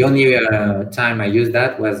 The only time I used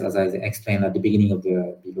that was, as I explained at the beginning of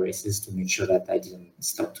the big races, to make sure that I didn't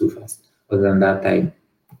stop too fast. Other than that, I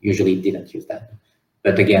usually didn't use that.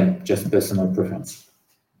 But again, just personal preference.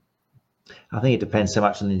 I think it depends so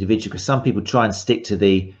much on the individual, because some people try and stick to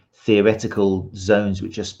the theoretical zones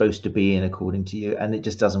which you're supposed to be in according to you, and it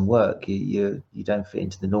just doesn't work. You don't fit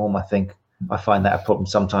into the norm. I think I find that a problem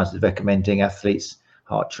sometimes with recommending athletes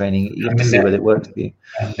heart training. You have to see whether it works for you.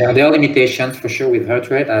 There are limitations for sure with heart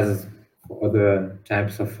rate, as for other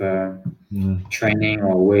types of training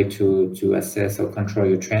or way to assess or control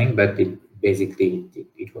your training, but it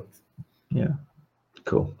works. Yeah.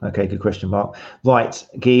 Cool. Okay, good question, Mark. Right,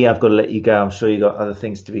 Guy, I've got to let you go. I'm sure you've got other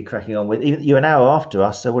things to be cracking on with. You're an hour after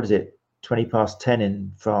us, so what is it? 20 past 10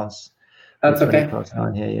 in France. That's okay. 20 past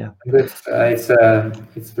 9 here, yeah.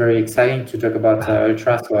 It's very exciting to talk about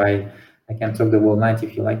ultra, so I can talk the whole night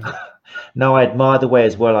if you like. No, I admire the way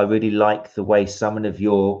as well. I really like the way someone of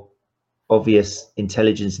your obvious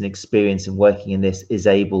intelligence and experience in working in this is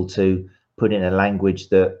able to put in a language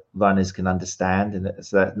that runners can understand, and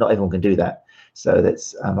so that not everyone can do that. So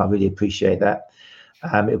that's I really appreciate that.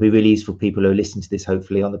 It'll be really useful for people who are listening to this,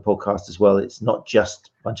 hopefully, on the podcast as well. It's not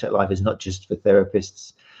just Run Chat Live is not just for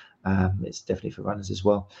therapists. It's definitely for runners as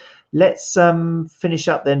well. Let's finish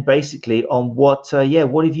up then, basically, on what have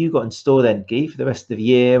you got in store then, Guy, for the rest of the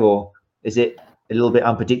year, or is it a little bit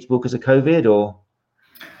unpredictable because of COVID, or?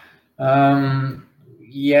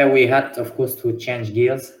 We had, of course, to change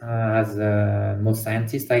gears as most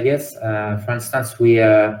scientists, I guess. For instance,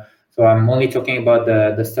 so I'm only talking about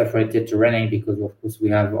the stuff related to running because, of course, we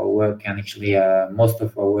have our work, and actually most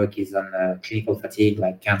of our work is on clinical fatigue,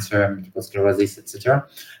 like cancer, multiple sclerosis, etc.,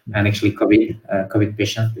 and actually COVID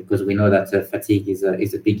patients, because we know that fatigue is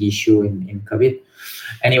a big issue in COVID.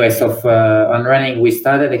 Anyway, so on running, we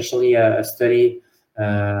started actually a study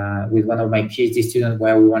with one of my PhD students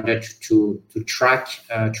where we wanted to track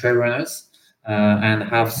trail runners and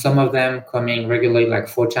have some of them coming regularly, like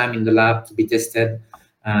 4 times in the lab to be tested.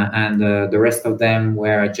 And the rest of them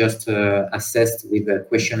were just assessed with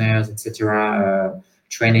questionnaires, etc.,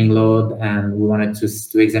 training load, and we wanted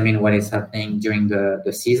to examine what is happening during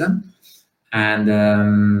the season.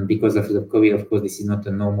 And because of the COVID, of course, this is not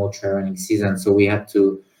a normal trail running season, so we had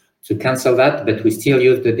to to cancel that, but we still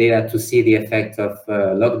use the data to see the effect of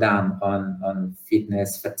lockdown on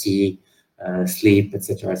fitness, fatigue, sleep,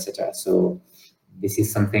 etc., etc. So this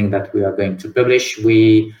is something that we are going to publish. So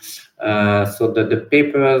the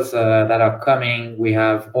papers that are coming, we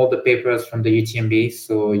have all the papers from the UTMB,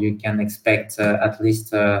 so you can expect at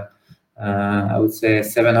least I would say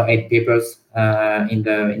 7 or 8 papers in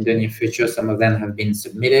the near future. Some of them have been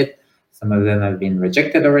submitted. Some of them have been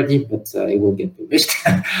rejected already, but it will get published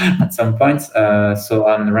at some point. So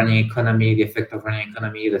on running economy, the effect of running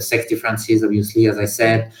economy, the sex differences, obviously, as I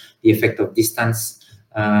said, the effect of distance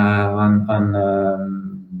on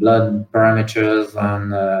blood parameters,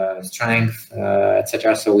 on strength,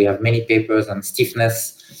 etc. So we have many papers on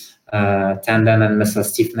stiffness, tendon and muscle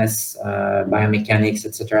stiffness, biomechanics,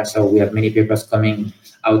 etc. So we have many papers coming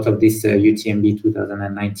out of this UTMB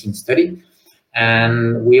 2019 study.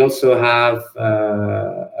 And we also have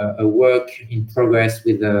a work in progress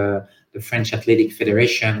with the French Athletic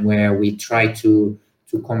Federation, where we try to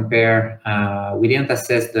compare. We didn't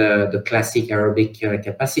assess the classic aerobic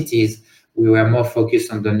capacities. We were more focused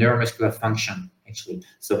on the neuromuscular function, actually.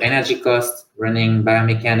 So energy cost, running,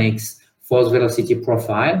 biomechanics, force velocity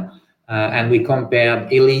profile, and we compared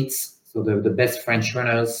elites, so the best French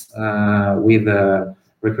runners, with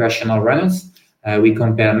recreational runners. We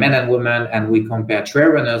compare men and women, and we compare trail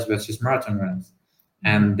runners versus marathon runners.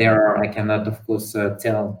 And there are, I cannot, of course,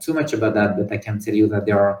 tell too much about that, but I can tell you that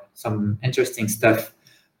there are some interesting stuff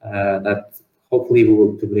that hopefully we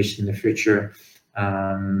will publish in the future.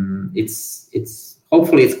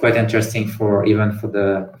 Hopefully it's quite interesting for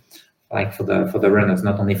the runners,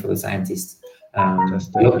 not only for the scientists.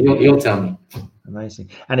 You'll tell me. Amazing.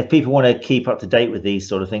 And if people want to keep up to date with these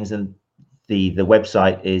sort of things, then the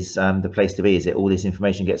website is the place to be. Is it? All this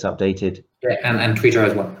information gets updated. Yeah, and Twitter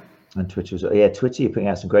as well. And Twitter as well. Yeah, Twitter, you're putting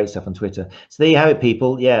out some great stuff on Twitter. So there you have it,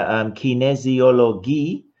 people. Yeah,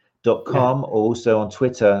 kinesiology.com, or also on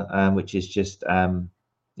Twitter, which is just at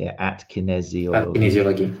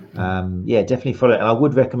kinesiology. Yeah, definitely follow it. And I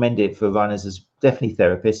would recommend it for runners, as definitely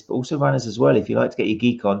therapists, but also runners as well, if you like to get your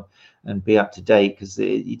geek on and be up to date, because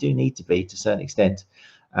you do need to be to a certain extent.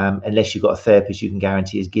 Unless you've got a therapist you can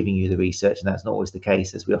guarantee is giving you the research, and that's not always the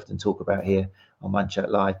case, as we often talk about here on One Chat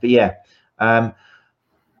Live. But yeah,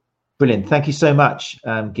 brilliant. Thank you so much,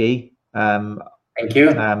 Guy. Thank you.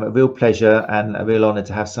 A real pleasure and a real honor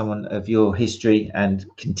to have someone of your history and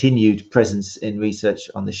continued presence in research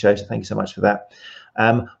on the show. So thank you so much for that. What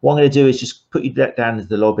I'm going to do is just put you back down into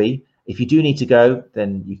the lobby. If you do need to go,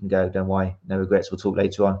 then you can go. Don't worry, no regrets. We'll talk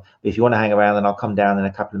later on. But if you want to hang around, then I'll come down in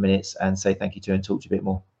a couple of minutes and say thank you to you and talk to you a bit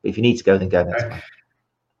more. But if you need to go, then go. That's fine.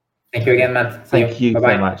 Thank you again, Matt. Thank you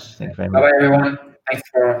very much. Thank you very much. Bye-bye, everyone. Thanks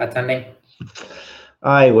for attending.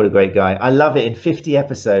 What a great guy. I love it. In 50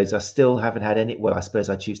 episodes, I still haven't had any, well, I suppose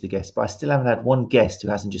I choose the guests, but I still haven't had one guest who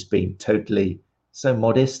hasn't just been totally so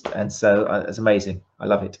modest. And so it's amazing. I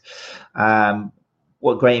love it.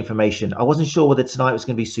 What great information. I wasn't sure whether tonight was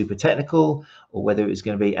going to be super technical or whether it was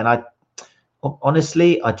going to be, and I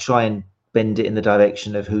try and bend it in the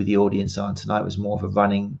direction of who the audience are. And tonight was more of a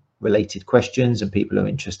running related questions and people who are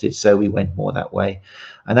interested. So we went more that way.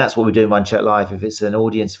 And that's what we do in One Chat Live. If it's an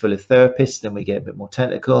audience full of therapists, then we get a bit more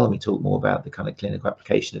technical and we talk more about the kind of clinical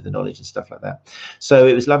application of the knowledge and stuff like that. So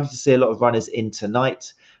it was lovely to see a lot of runners in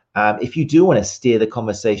tonight. If you do want to steer the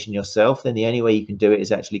conversation yourself, then the only way you can do it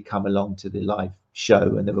is actually come along to the live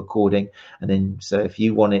show and the recording. And then, so if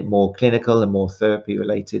you want it more clinical and more therapy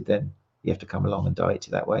related, then you have to come along and direct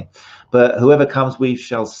it that way. But whoever comes, we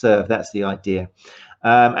shall serve. That's the idea.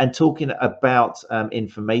 And talking about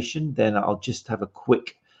information, then I'll just have a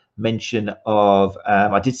quick mention of,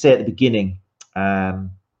 I did say at the beginning,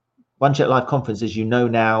 One Chat Live conference, as you know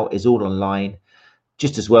now, is all online.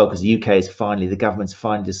 Just as well, because the UK is the government's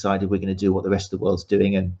finally decided we're going to do what the rest of the world's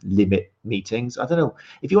doing and limit meetings. I don't know,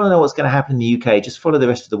 if you want to know what's going to happen in the UK, just follow the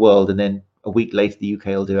rest of the world, and then a week later the UK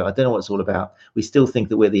will do it. I don't know what it's all about. We still think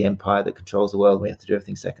that we're the empire that controls the world and we have to do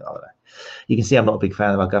everything second. I don't know. You can see I'm not a big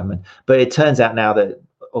fan of our government, but it turns out now that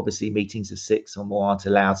obviously meetings of 6 or more aren't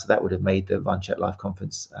allowed, so that would have made the One Chat Live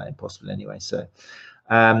conference impossible anyway. So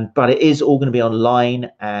but it is all going to be online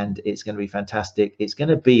and it's going to be fantastic. It's going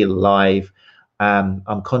to be live.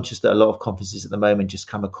 I'm conscious that a lot of conferences at the moment just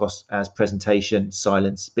come across as presentation,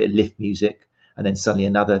 silence, bit of lift music, and then suddenly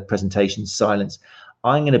another presentation, silence.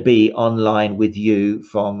 I'm going to be online with you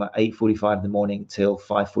from 8:45 in the morning till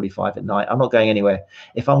 5:45 at night. I'm not going anywhere.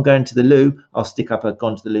 If I'm going to the loo, I'll stick up a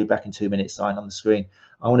 "gone to the loo, back in 2 minutes" sign on the screen.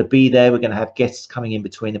 I want to be there. We're going to have guests coming in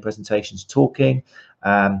between the presentations talking.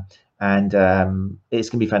 And it's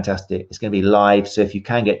going to be fantastic. It's going to be live. So if you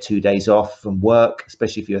can get 2 days off from work,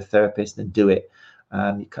 especially if you're a therapist, then do it.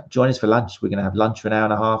 Join us for lunch. We're going to have lunch for an hour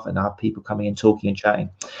and a half and have people coming in, talking and chatting.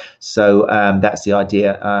 So that's the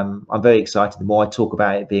idea. I'm very excited. The more I talk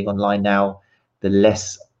about it being online now, the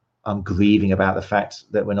less I'm grieving about the fact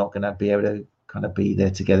that we're not going to be able to kind of be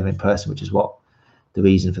there together in person, which is what the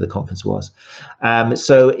reason for the conference was.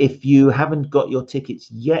 So if you haven't got your tickets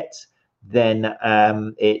yet, then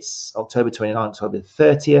it's October 29th, October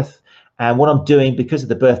 30th. And what I'm doing, because of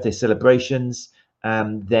the birthday celebrations,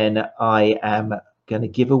 then I am going to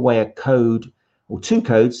give away a code or 2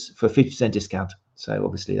 codes for 50% discount. So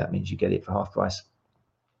obviously that means you get it for half price.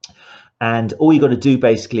 And all you got to do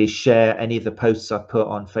basically is share any of the posts I've put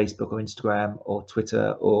on Facebook or Instagram or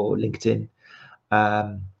Twitter or LinkedIn.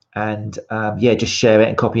 Yeah, just share it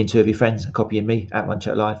and copy in 2 of your friends and copy in me at Run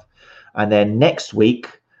Chat Live. And then next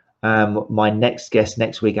week, my next guest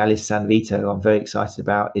next week, Alice Sanvito, I'm very excited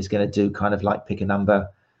about, is going to do kind of like pick a number.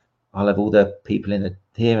 I'll have all the people in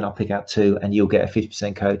here and I'll pick out 2 and you'll get a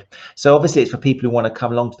 50% code. So obviously it's for people who want to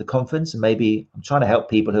come along to the conference, and maybe I'm trying to help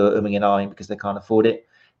people who are umming and ahhing because they can't afford it.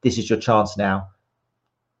 This is your chance now.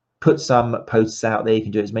 Put some posts out there. You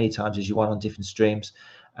can do it as many times as you want on different streams,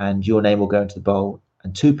 and your name will go into the bowl,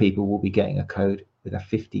 and 2 people will be getting a code with a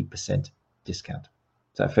 50% discount.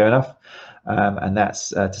 Is that fair enough? And that's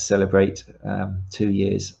to celebrate 2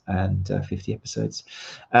 years and 50 episodes.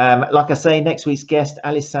 Like I say, next week's guest,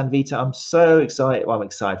 Alice Sanvito. I'm so excited. Well, I'm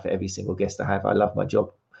excited for every single guest I have. I love my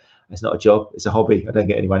job. It's not a job, it's a hobby. I don't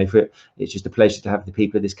get any money for it. It's just a pleasure to have the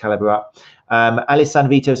people of this caliber up. Alice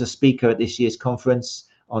Sanvito is a speaker at this year's conference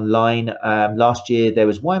online. Last year there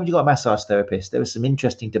was, why haven't you got a massage therapist? There was some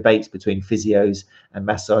interesting debates between physios and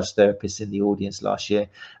massage therapists in the audience last year,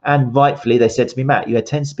 and rightfully they said to me, Matt, you had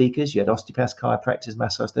 10 speakers, you had osteopaths, chiropractors,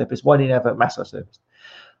 massage therapists, why didn't you have a massage therapist?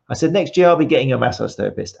 I said, next year I'll be getting you a massage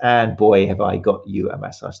therapist, and boy have I got you a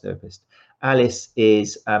massage therapist. Alice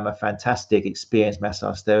is a fantastic, experienced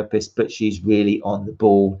massage therapist, but she's really on the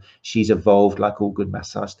ball. She's evolved like all good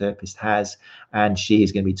massage therapists has, and she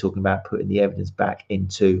is going to be talking about putting the evidence back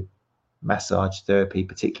into massage therapy,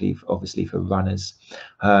 particularly obviously for runners.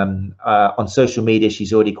 On social media,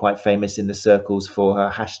 she's already quite famous in the circles for her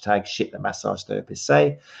hashtag shit that massage therapists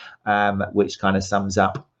say, which kind of sums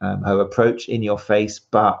up her approach, in your face,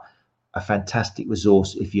 but a fantastic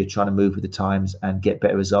resource if you're trying to move with the times and get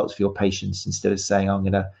better results for your patients, instead of saying, I'm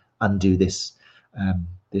going to undo this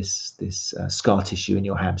scar tissue in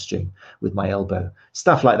your hamstring with my elbow,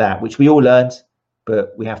 stuff like that, which we all learned,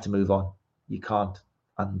 but we have to move on. You can't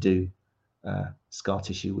undo scar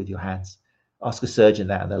tissue with your hands. Ask a surgeon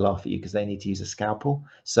that and they'll laugh at you because they need to use a scalpel.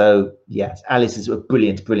 So yes, Alice is a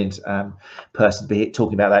brilliant person to be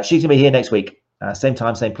talking about that. She's gonna be here next week, same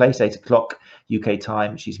time, same place, 8 o'clock UK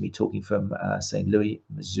time. She's gonna be talking from St. Louis,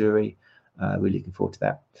 Missouri. Really looking forward to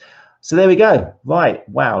that. So there we go. Right,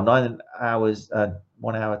 wow, 9 hours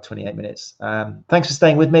 1 hour 28 minutes. Thanks for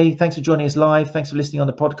staying with me. Thanks for joining us live. Thanks for listening on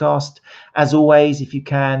the podcast. As always, if you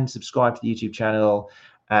can, subscribe to the YouTube channel,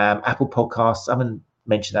 Apple Podcasts. I haven't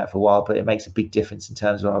mentioned that for a while, but it makes a big difference in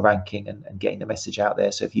terms of our ranking and getting the message out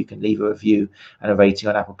there. So if you can leave a review and a rating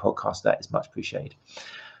on Apple Podcasts, that is much appreciated.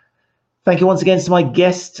 Thank you once again to my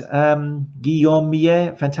guest, Guillaume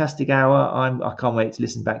Millet. Fantastic hour. I can't wait to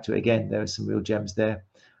listen back to it again. There are some real gems there.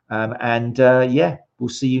 Yeah, we'll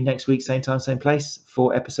see you next week, same time, same place,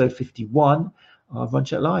 for episode 51 of Run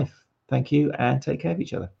Chat Live. Thank you and take care of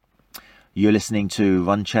each other. You're listening to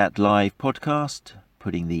Run Chat Live podcast,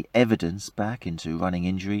 putting the evidence back into running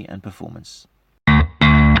injury and performance.